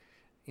 but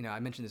I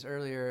mentioned this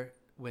earlier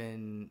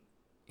when,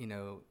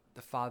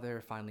 the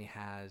father finally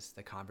has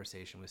the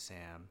conversation with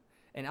Sam,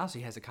 and also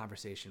he has a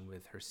conversation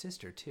with her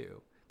sister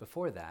too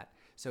before that.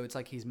 So it's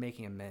like he's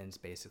making amends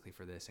basically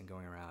for this and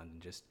going around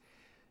and just,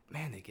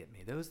 man, they get me.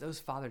 Those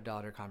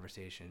father-daughter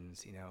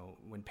conversations,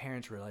 when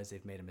parents realize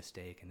they've made a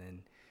mistake and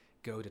then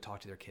go to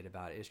talk to their kid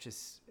about it,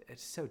 it's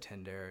so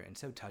tender and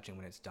so touching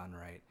when it's done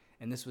right.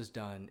 And this was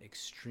done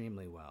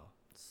extremely well.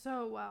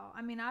 So well.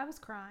 I was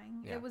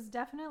crying. Yeah. It was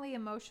definitely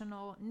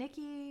emotional.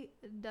 Nikki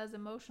does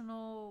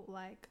emotional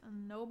like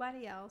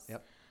nobody else.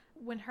 Yep.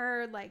 When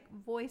her like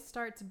voice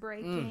starts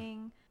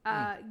breaking,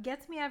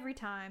 gets me every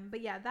time.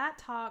 But yeah, that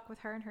talk with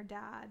her and her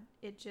dad,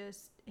 it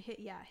just hit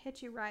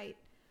you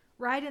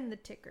right in the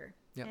ticker.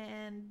 Yep.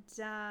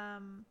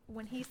 And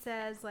when he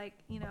says like,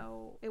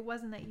 it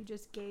wasn't that you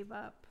just gave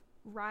up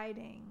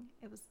writing.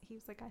 He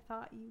was like, I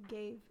thought you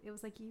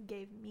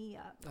gave me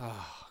up. Oh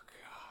God.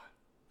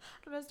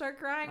 I'm gonna start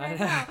crying right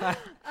now.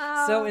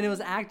 And it was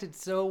acted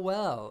so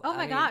well. Oh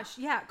my gosh,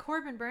 yeah,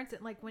 Corbin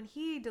Burnson, like when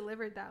he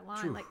delivered that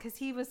line, true. Like because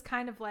he was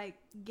kind of like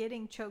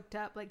getting choked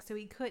up, like so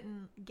he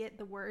couldn't get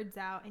the words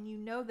out,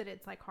 and that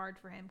it's like hard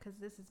for him because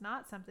this is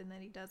not something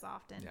that he does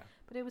often. Yeah.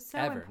 But it was so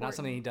important. Not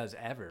something he does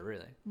ever,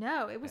 really.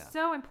 No, it was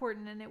so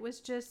important, and it was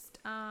just,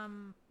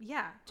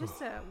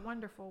 just a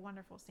wonderful,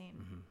 wonderful scene.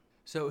 Mm-hmm.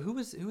 So who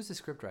was the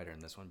scriptwriter in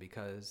this one?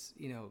 Because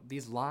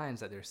these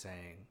lines that they're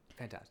saying,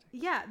 fantastic.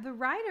 Yeah, the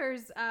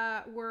writers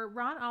were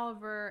Ron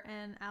Oliver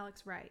and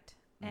Alex Wright,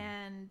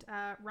 and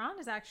Ron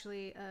is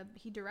actually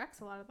he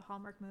directs a lot of the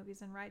Hallmark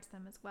movies and writes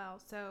them as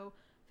well. So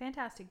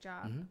fantastic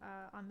job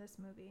on this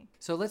movie.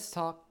 So let's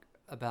talk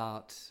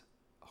about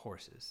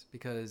horses,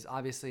 because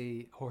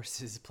obviously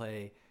horses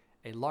play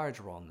a large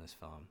role in this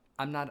film.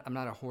 I'm not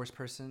a horse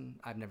person.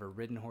 I've never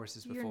ridden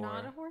horses before. You're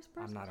not a horse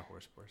person? I'm not a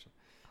horse person.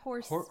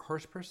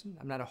 Horse person?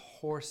 I'm not a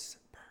horse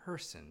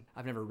person.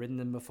 I've never ridden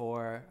them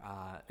before.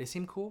 They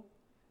seem cool.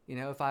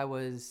 If I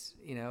was,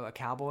 a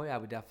cowboy, I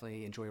would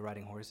definitely enjoy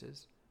riding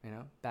horses,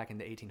 back in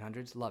the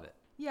 1800s. Love it.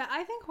 Yeah,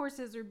 I think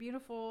horses are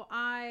beautiful.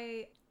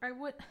 I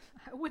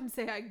wouldn't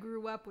say I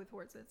grew up with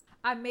horses.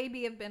 I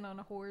maybe have been on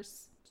a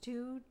horse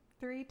 2-3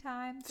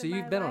 times. So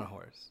you've been on a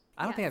horse?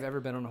 I don't think I've ever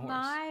been on a horse.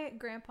 My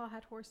grandpa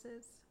had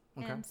horses.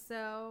 Okay. And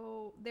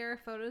so there are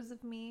photos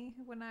of me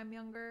when I'm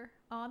younger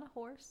on a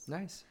horse.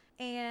 Nice.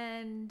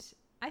 And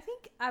I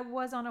think I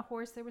was on a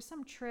horse. There was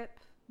some trip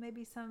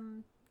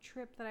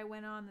that I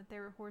went on that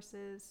there were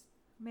horses.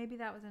 Maybe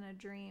that was in a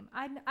dream.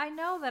 I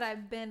know that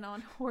I've been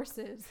on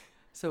horses.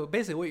 So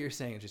basically what you're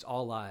saying is just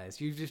all lies.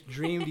 You've just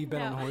dreamed you've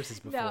been on horses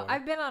before. No,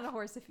 I've been on a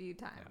horse a few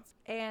times.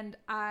 Yeah. And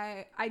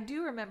I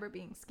do remember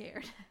being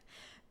scared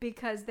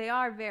because they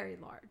are very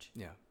large.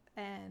 Yeah.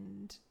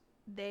 And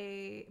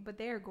they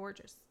are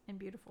gorgeous and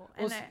beautiful.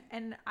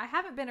 And I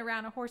haven't been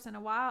around a horse in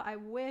a while. I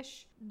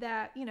wish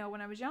that,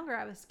 when I was younger,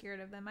 I was scared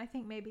of them. I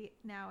think maybe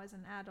now as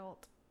an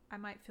adult, I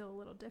might feel a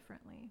little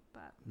differently,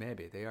 but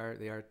maybe they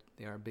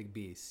are big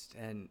beasts.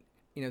 And,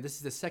 this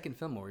is the second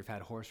film where we've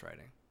had horse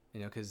riding,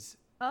 because.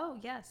 Oh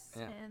yes.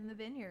 Yeah. In the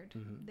vineyard,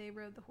 they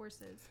rode the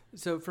horses.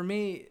 So for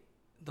me,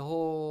 the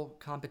whole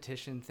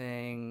competition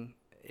thing,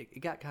 it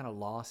got kind of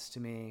lost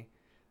to me.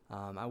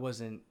 I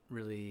wasn't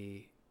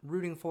really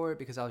rooting for it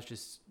because I was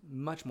just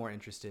much more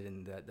interested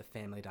in the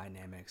family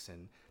dynamics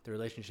and the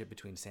relationship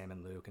between Sam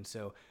and Luke. And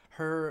so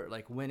her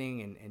like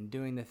winning and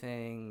doing the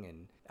thing,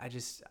 and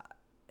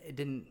it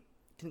didn't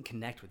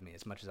connect with me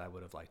as much as I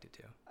would have liked it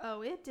to.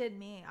 Oh, it did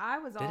me. I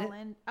was all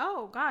in.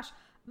 Oh gosh.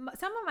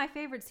 Some of my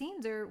favorite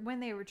scenes are when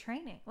they were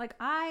training. Like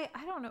I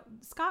don't know.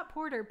 Scott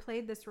Porter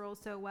played this role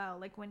so well.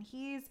 Like when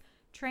he's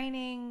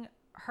training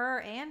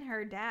her and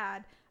her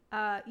dad,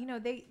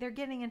 they're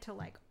getting into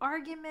like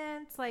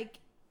arguments, like,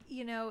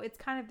 it's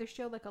kind of, they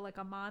show like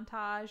a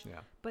montage,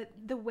 but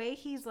the way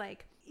he's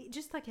like,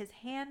 just like his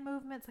hand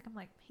movements, like I'm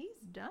like, he's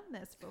done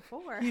this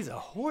before. He's a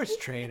horse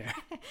trainer.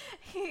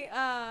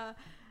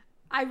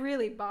 I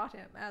really bought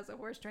him as a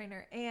horse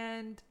trainer,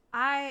 and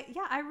I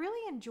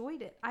really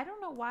enjoyed it. I don't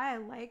know why I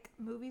like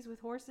movies with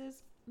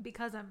horses,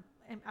 because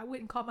I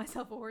wouldn't call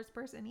myself a horse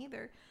person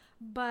either,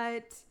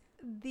 but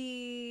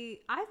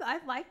I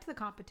liked the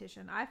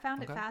competition. I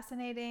found it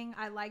fascinating.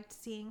 I liked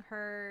seeing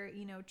her,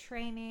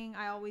 training.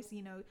 I always,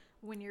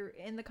 when you're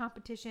in the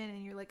competition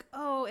and you're like,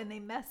 oh, and they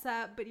mess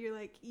up, but you're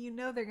like,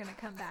 they're going to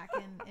come back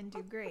and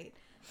do great.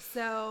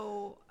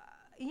 So,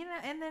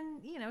 and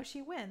then,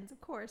 she wins,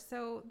 of course.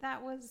 So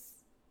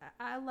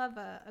I love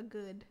a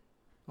good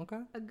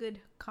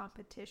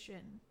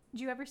competition.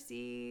 Did you ever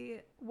see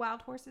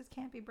Wild Horses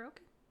Can't Be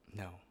Broken?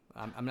 No,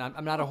 I'm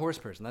not a horse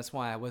person. That's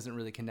why I wasn't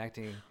really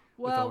connecting.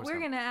 Well, we're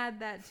going to add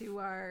that to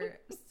our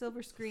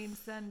Silver Screen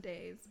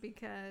Sundays,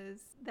 because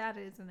that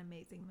is an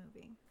amazing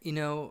movie.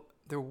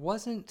 There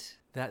wasn't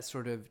that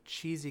sort of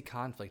cheesy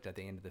conflict at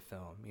the end of the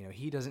film.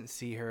 He doesn't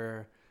see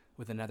her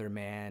with another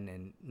man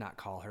and not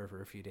call her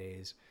for a few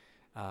days.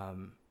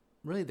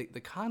 Really,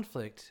 the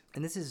conflict,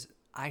 and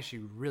I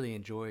actually really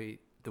enjoy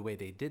the way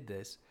they did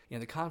this.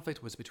 The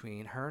conflict was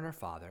between her and her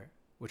father,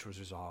 which was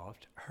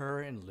resolved,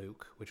 her and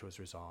Luke, which was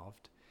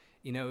resolved.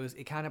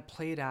 It kind of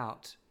played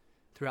out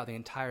throughout the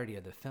entirety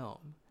of the film,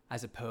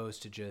 as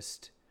opposed to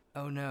just,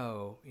 oh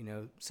no,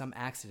 some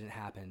accident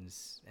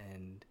happens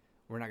and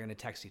we're not going to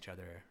text each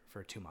other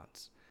for 2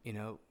 months.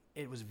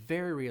 It was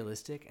very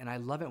realistic, and I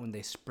love it when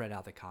they spread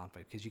out the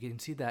conflict, because you can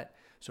see that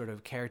sort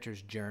of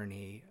character's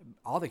journey,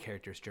 all the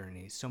characters'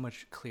 journey, so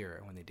much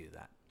clearer when they do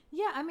that.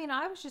 Yeah,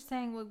 I was just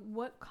saying, like,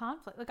 what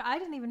conflict? Like, I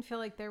didn't even feel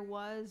like there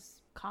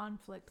was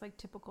conflict, like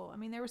typical.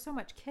 There was so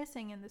much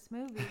kissing in this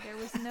movie. There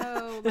was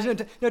no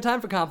there's no time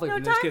for conflict. No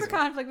time for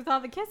conflict with all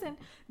the kissing.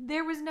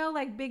 There was no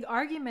like big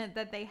argument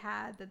that they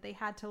had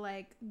to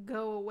like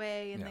go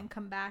away and then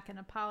come back and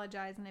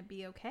apologize and it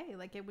be okay.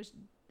 Like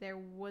there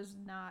was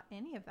not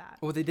any of that.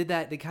 Well, they did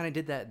that. They kind of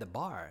did that at the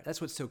bar.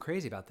 That's what's so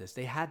crazy about this.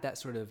 They had that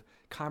sort of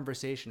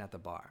conversation at the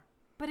bar.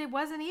 But it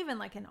wasn't even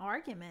like an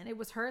argument. It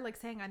was her like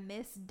saying, I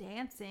miss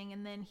dancing.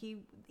 And then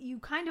you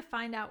kind of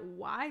find out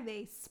why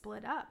they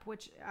split up,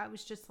 which I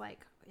was just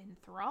like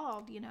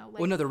enthralled, Like,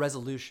 well, no, the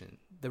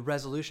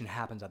resolution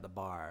happens at the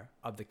bar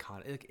of the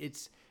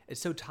it's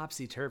so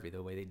topsy-turvy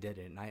the way they did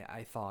it. And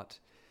I thought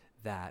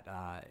that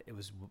it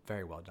was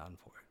very well done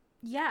for it.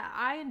 Yeah,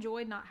 I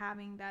enjoyed not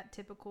having that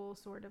typical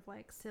sort of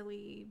like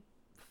silly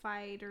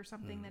fight or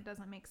something that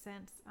doesn't make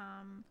sense.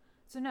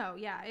 So no,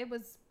 yeah, it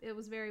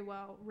was very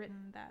well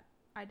written that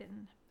I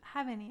didn't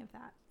have any of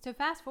that. So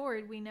fast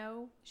forward, we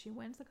know she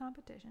wins the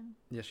competition.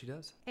 Yes, she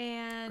does.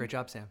 And great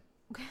job, Sam.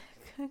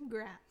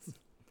 Congrats.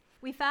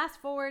 We fast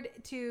forward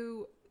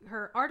to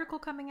her article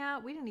coming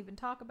out. We didn't even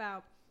talk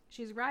about,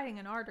 she's writing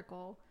an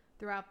article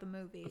throughout the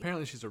movie.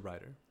 Apparently she's a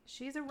writer.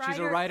 She's a writer. She's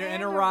a writer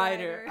and a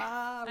writer.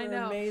 Ah, I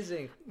know.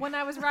 Amazing. When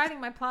I was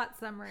writing my plot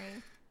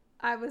summary,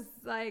 I was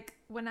like,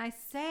 when I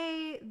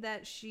say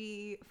that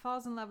she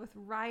falls in love with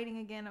riding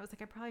again, I was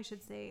like, I probably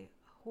should say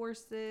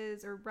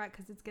horses or right,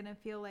 because it's gonna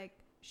feel like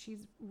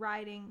she's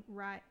riding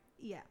right.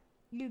 Yeah,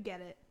 you get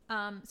it.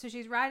 So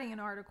she's writing an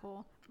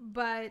article,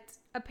 but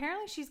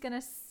apparently she's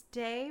gonna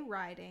stay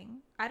writing.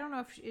 I don't know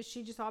if is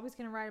she just always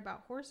gonna write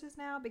about horses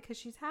now, because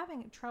she's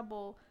having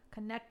trouble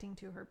connecting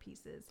to her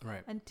pieces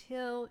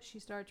until she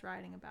starts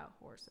writing about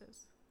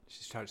horses.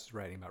 She starts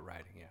writing about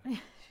riding. Yeah.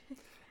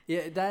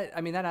 Yeah,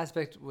 that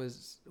aspect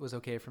was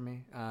okay for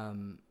me.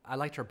 I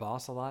liked her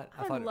boss a lot.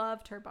 I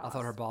loved her boss. I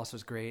thought her boss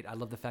was great. I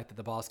love the fact that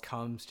the boss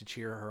comes to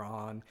cheer her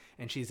on,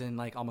 and she's in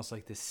like almost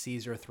like this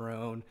Caesar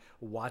throne,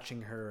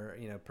 watching her,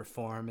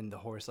 perform in the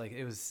horse. Like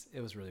it was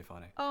really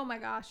funny. Oh my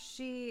gosh,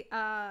 she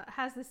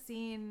has this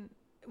scene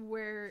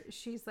where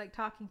she's like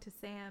talking to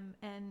Sam,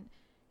 and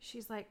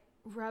she's like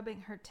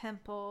rubbing her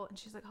temple, and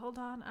she's like, "Hold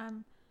on,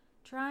 I'm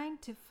trying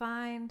to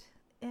find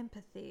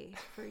empathy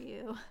for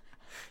you."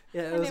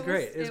 Yeah, it was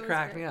great. It was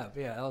cracking me up.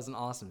 Yeah, that was an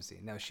awesome scene.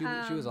 No, she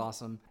was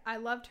awesome. I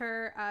loved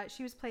her.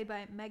 She was played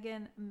by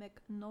Megan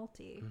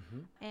McNulty,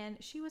 and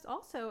she was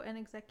also an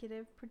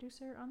executive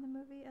producer on the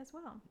movie as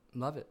well.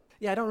 Love it.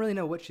 Yeah, I don't really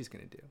know what she's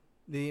going to do.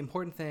 The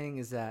important thing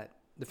is that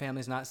the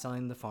family's not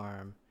selling the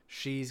farm.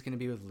 She's going to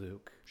be with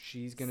Luke.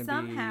 She's going to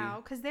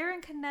somehow, because they're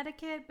in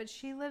Connecticut, but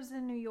she lives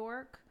in New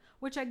York,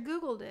 which I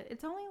Googled it.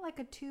 It's only like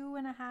a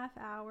 2.5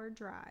 hour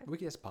drive. We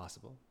guess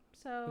possible.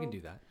 So we can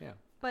do that. Yeah.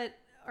 But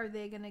are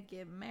they going to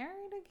get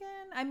married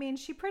again? I mean,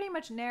 she pretty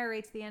much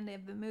narrates the end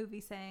of the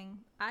movie saying,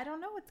 I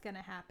don't know what's going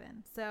to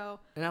happen. So,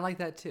 And I like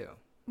that too.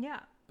 yeah.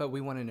 But we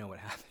want to know what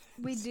happens.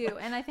 We do.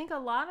 And I think a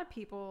lot of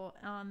people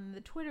on the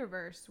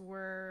Twitterverse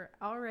were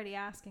already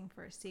asking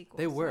for a sequel.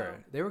 They were.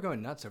 They were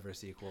going nuts over a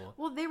sequel.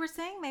 Well, they were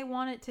saying they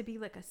want it to be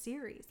like a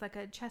series, like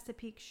a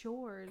Chesapeake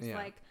Shores, Yeah.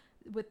 like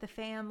with the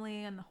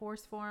family and the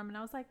horse farm. And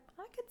I was like,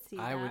 I could see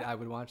that. I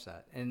would watch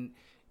that. And,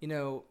 you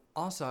know,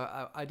 also,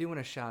 I do want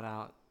to shout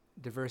out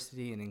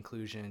diversity and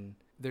inclusion.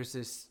 There's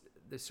this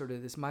sort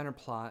of this minor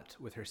plot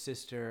with her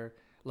sister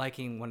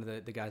liking one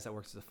of the guys that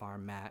works at the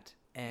farm, Matt.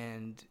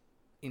 And,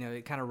 you know,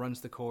 it kind of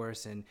runs the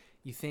course, and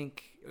you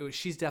think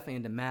she's definitely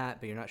into Matt,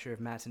 but you're not sure if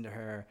Matt's into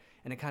her.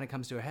 And it kind of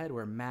comes to a head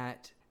where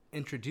Matt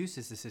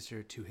introduces the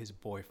sister to his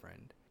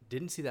boyfriend.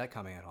 Didn't see that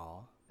coming at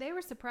all. They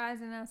were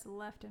surprising us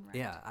left and right.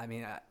 Yeah, I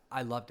mean,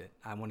 I loved it.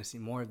 I want to see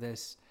more of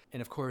this.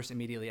 And of course,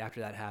 immediately after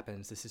that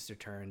happens, the sister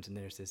turns and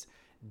there's this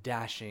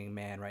dashing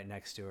man right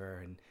next to her,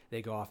 and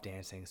they go off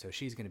dancing, so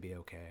she's going to be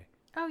okay.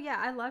 Oh, yeah.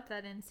 I loved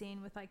that end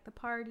scene with like the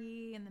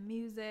party and the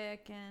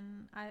music.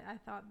 And I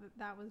thought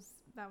that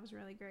was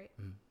really great.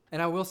 Mm-hmm.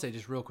 And I will say,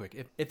 just real quick,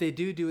 if they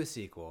do a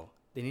sequel,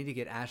 they need to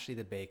get Ashley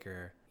the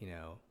Baker, you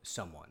know,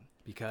 someone,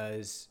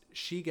 because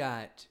she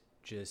got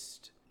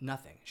just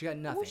nothing. She got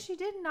nothing. Well, she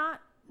did not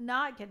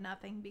get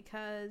nothing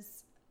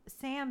because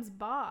Sam's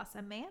boss,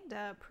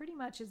 Amanda, pretty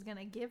much is going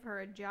to give her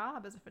a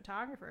job as a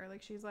photographer.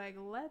 Like, she's like,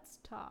 let's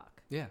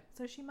talk. Yeah.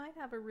 So she might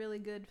have a really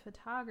good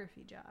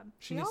photography job.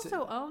 She She needs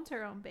also owns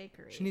her own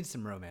bakery. She needs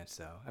some romance,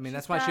 though. I mean, She's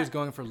that's why she was got-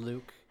 going for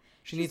Luke.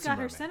 She's She's some got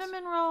her romance.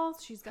 cinnamon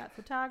rolls. She's got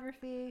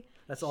photography.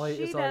 That's all. She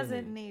That's all you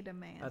doesn't need. need a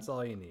man. That's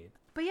all you need.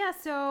 But yeah,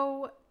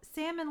 so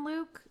Sam and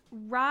Luke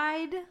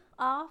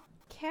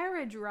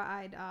carriage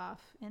ride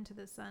off into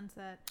the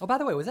sunset. Oh, by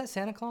the way, was that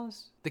Santa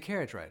Claus? The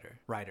carriage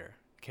rider,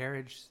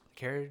 carriage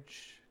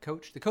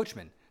coach, the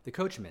coachman.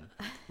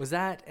 Was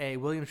that a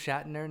William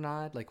Shatner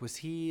nod? Like, was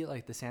he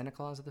like the Santa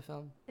Claus of the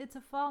film? It's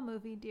a fall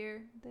movie,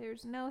 dear.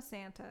 There's no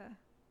Santa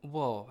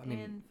Well, I mean,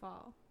 in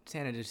fall.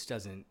 Santa just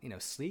doesn't,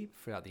 sleep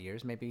throughout the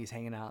years. Maybe he's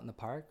hanging out in the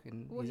park,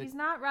 and Well, he's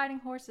not riding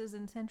horses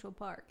in Central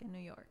Park in New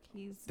York.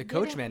 the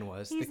coachman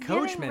was. He's The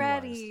coachman getting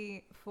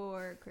ready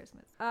for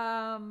Christmas.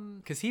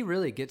 Because he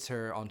really gets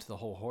her onto the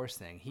whole horse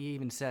thing. He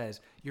even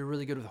says, "You're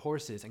really good with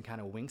horses," and kind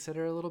of winks at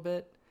her a little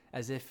bit,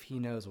 as if he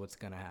knows what's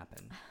gonna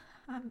happen.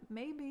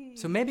 Maybe.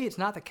 So maybe it's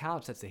not the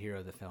couch that's the hero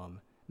of the film.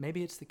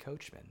 Maybe it's the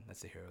coachman that's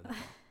the hero of the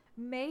film.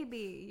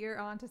 Maybe you're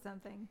onto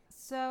something.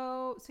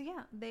 So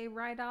yeah, they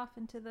ride off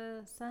into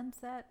the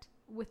sunset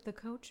with the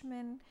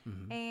coachman,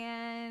 Mm-hmm.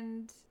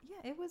 and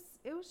yeah, it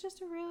was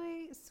just a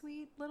really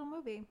sweet little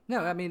movie. No,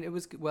 I mean, it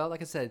was, well, like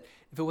I said,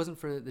 if it wasn't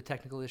for the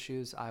technical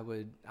issues, I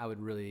would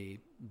really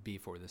be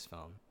for this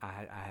film. I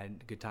had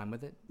a good time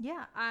with it.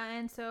 Yeah,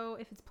 and so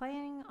if it's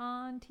playing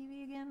on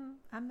TV again,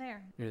 I'm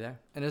there. You're there,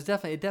 and it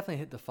definitely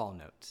hit the fall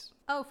notes,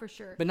 Oh, for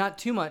sure. but not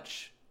too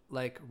much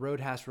like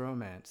Roadhouse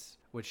Romance,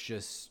 which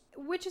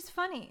Which is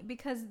funny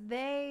because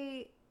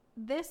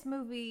this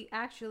movie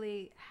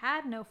actually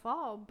had no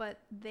fall, but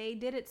they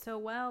did it so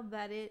well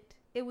that it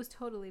was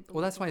totally believable.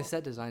 well, that's why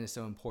set design is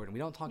so important. We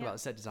don't talk Yeah. about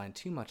set design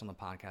too much on the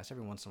podcast.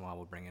 Every once in a while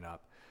we'll bring it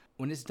up.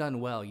 When it's done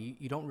well,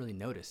 you don't really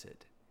notice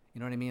it. You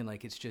know what I mean?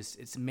 Like,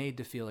 it's made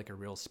to feel like a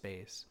real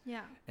space.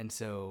 Yeah. And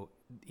so,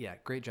 yeah,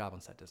 great job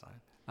on set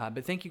design.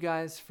 But thank you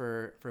guys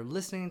for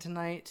listening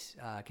tonight.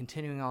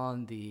 Continuing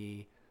on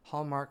the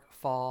Hallmark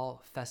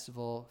Fall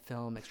Festival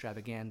Film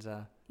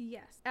Extravaganza.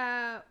 Yes.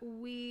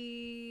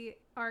 We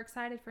are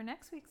excited for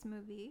next week's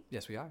movie,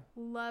 Yes, we are.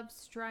 Love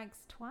Strikes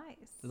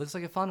Twice. It looks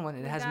like a fun one.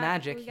 It has We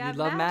magic. got You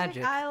love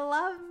magic. I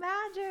love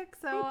magic,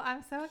 so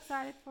I'm so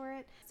excited for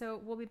it.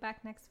 So we'll be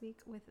back next week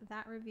with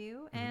that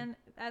review. Mm-hmm. And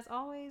as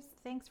always,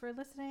 thanks for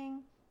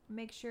listening.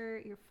 Make sure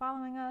you're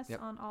following us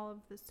Yep. on all of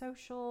the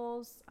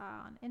socials,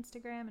 on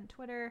Instagram and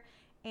Twitter.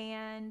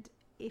 And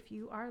if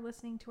you are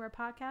listening to our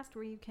podcast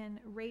where you can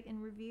rate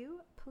and review,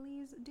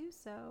 please do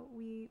so.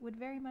 We would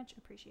very much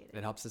appreciate it.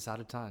 It helps us out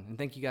a ton. And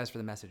thank you guys for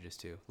the messages,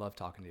 too. Love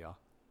talking to y'all.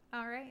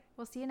 All right.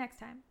 We'll see you next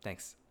time.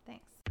 Thanks.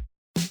 Thanks.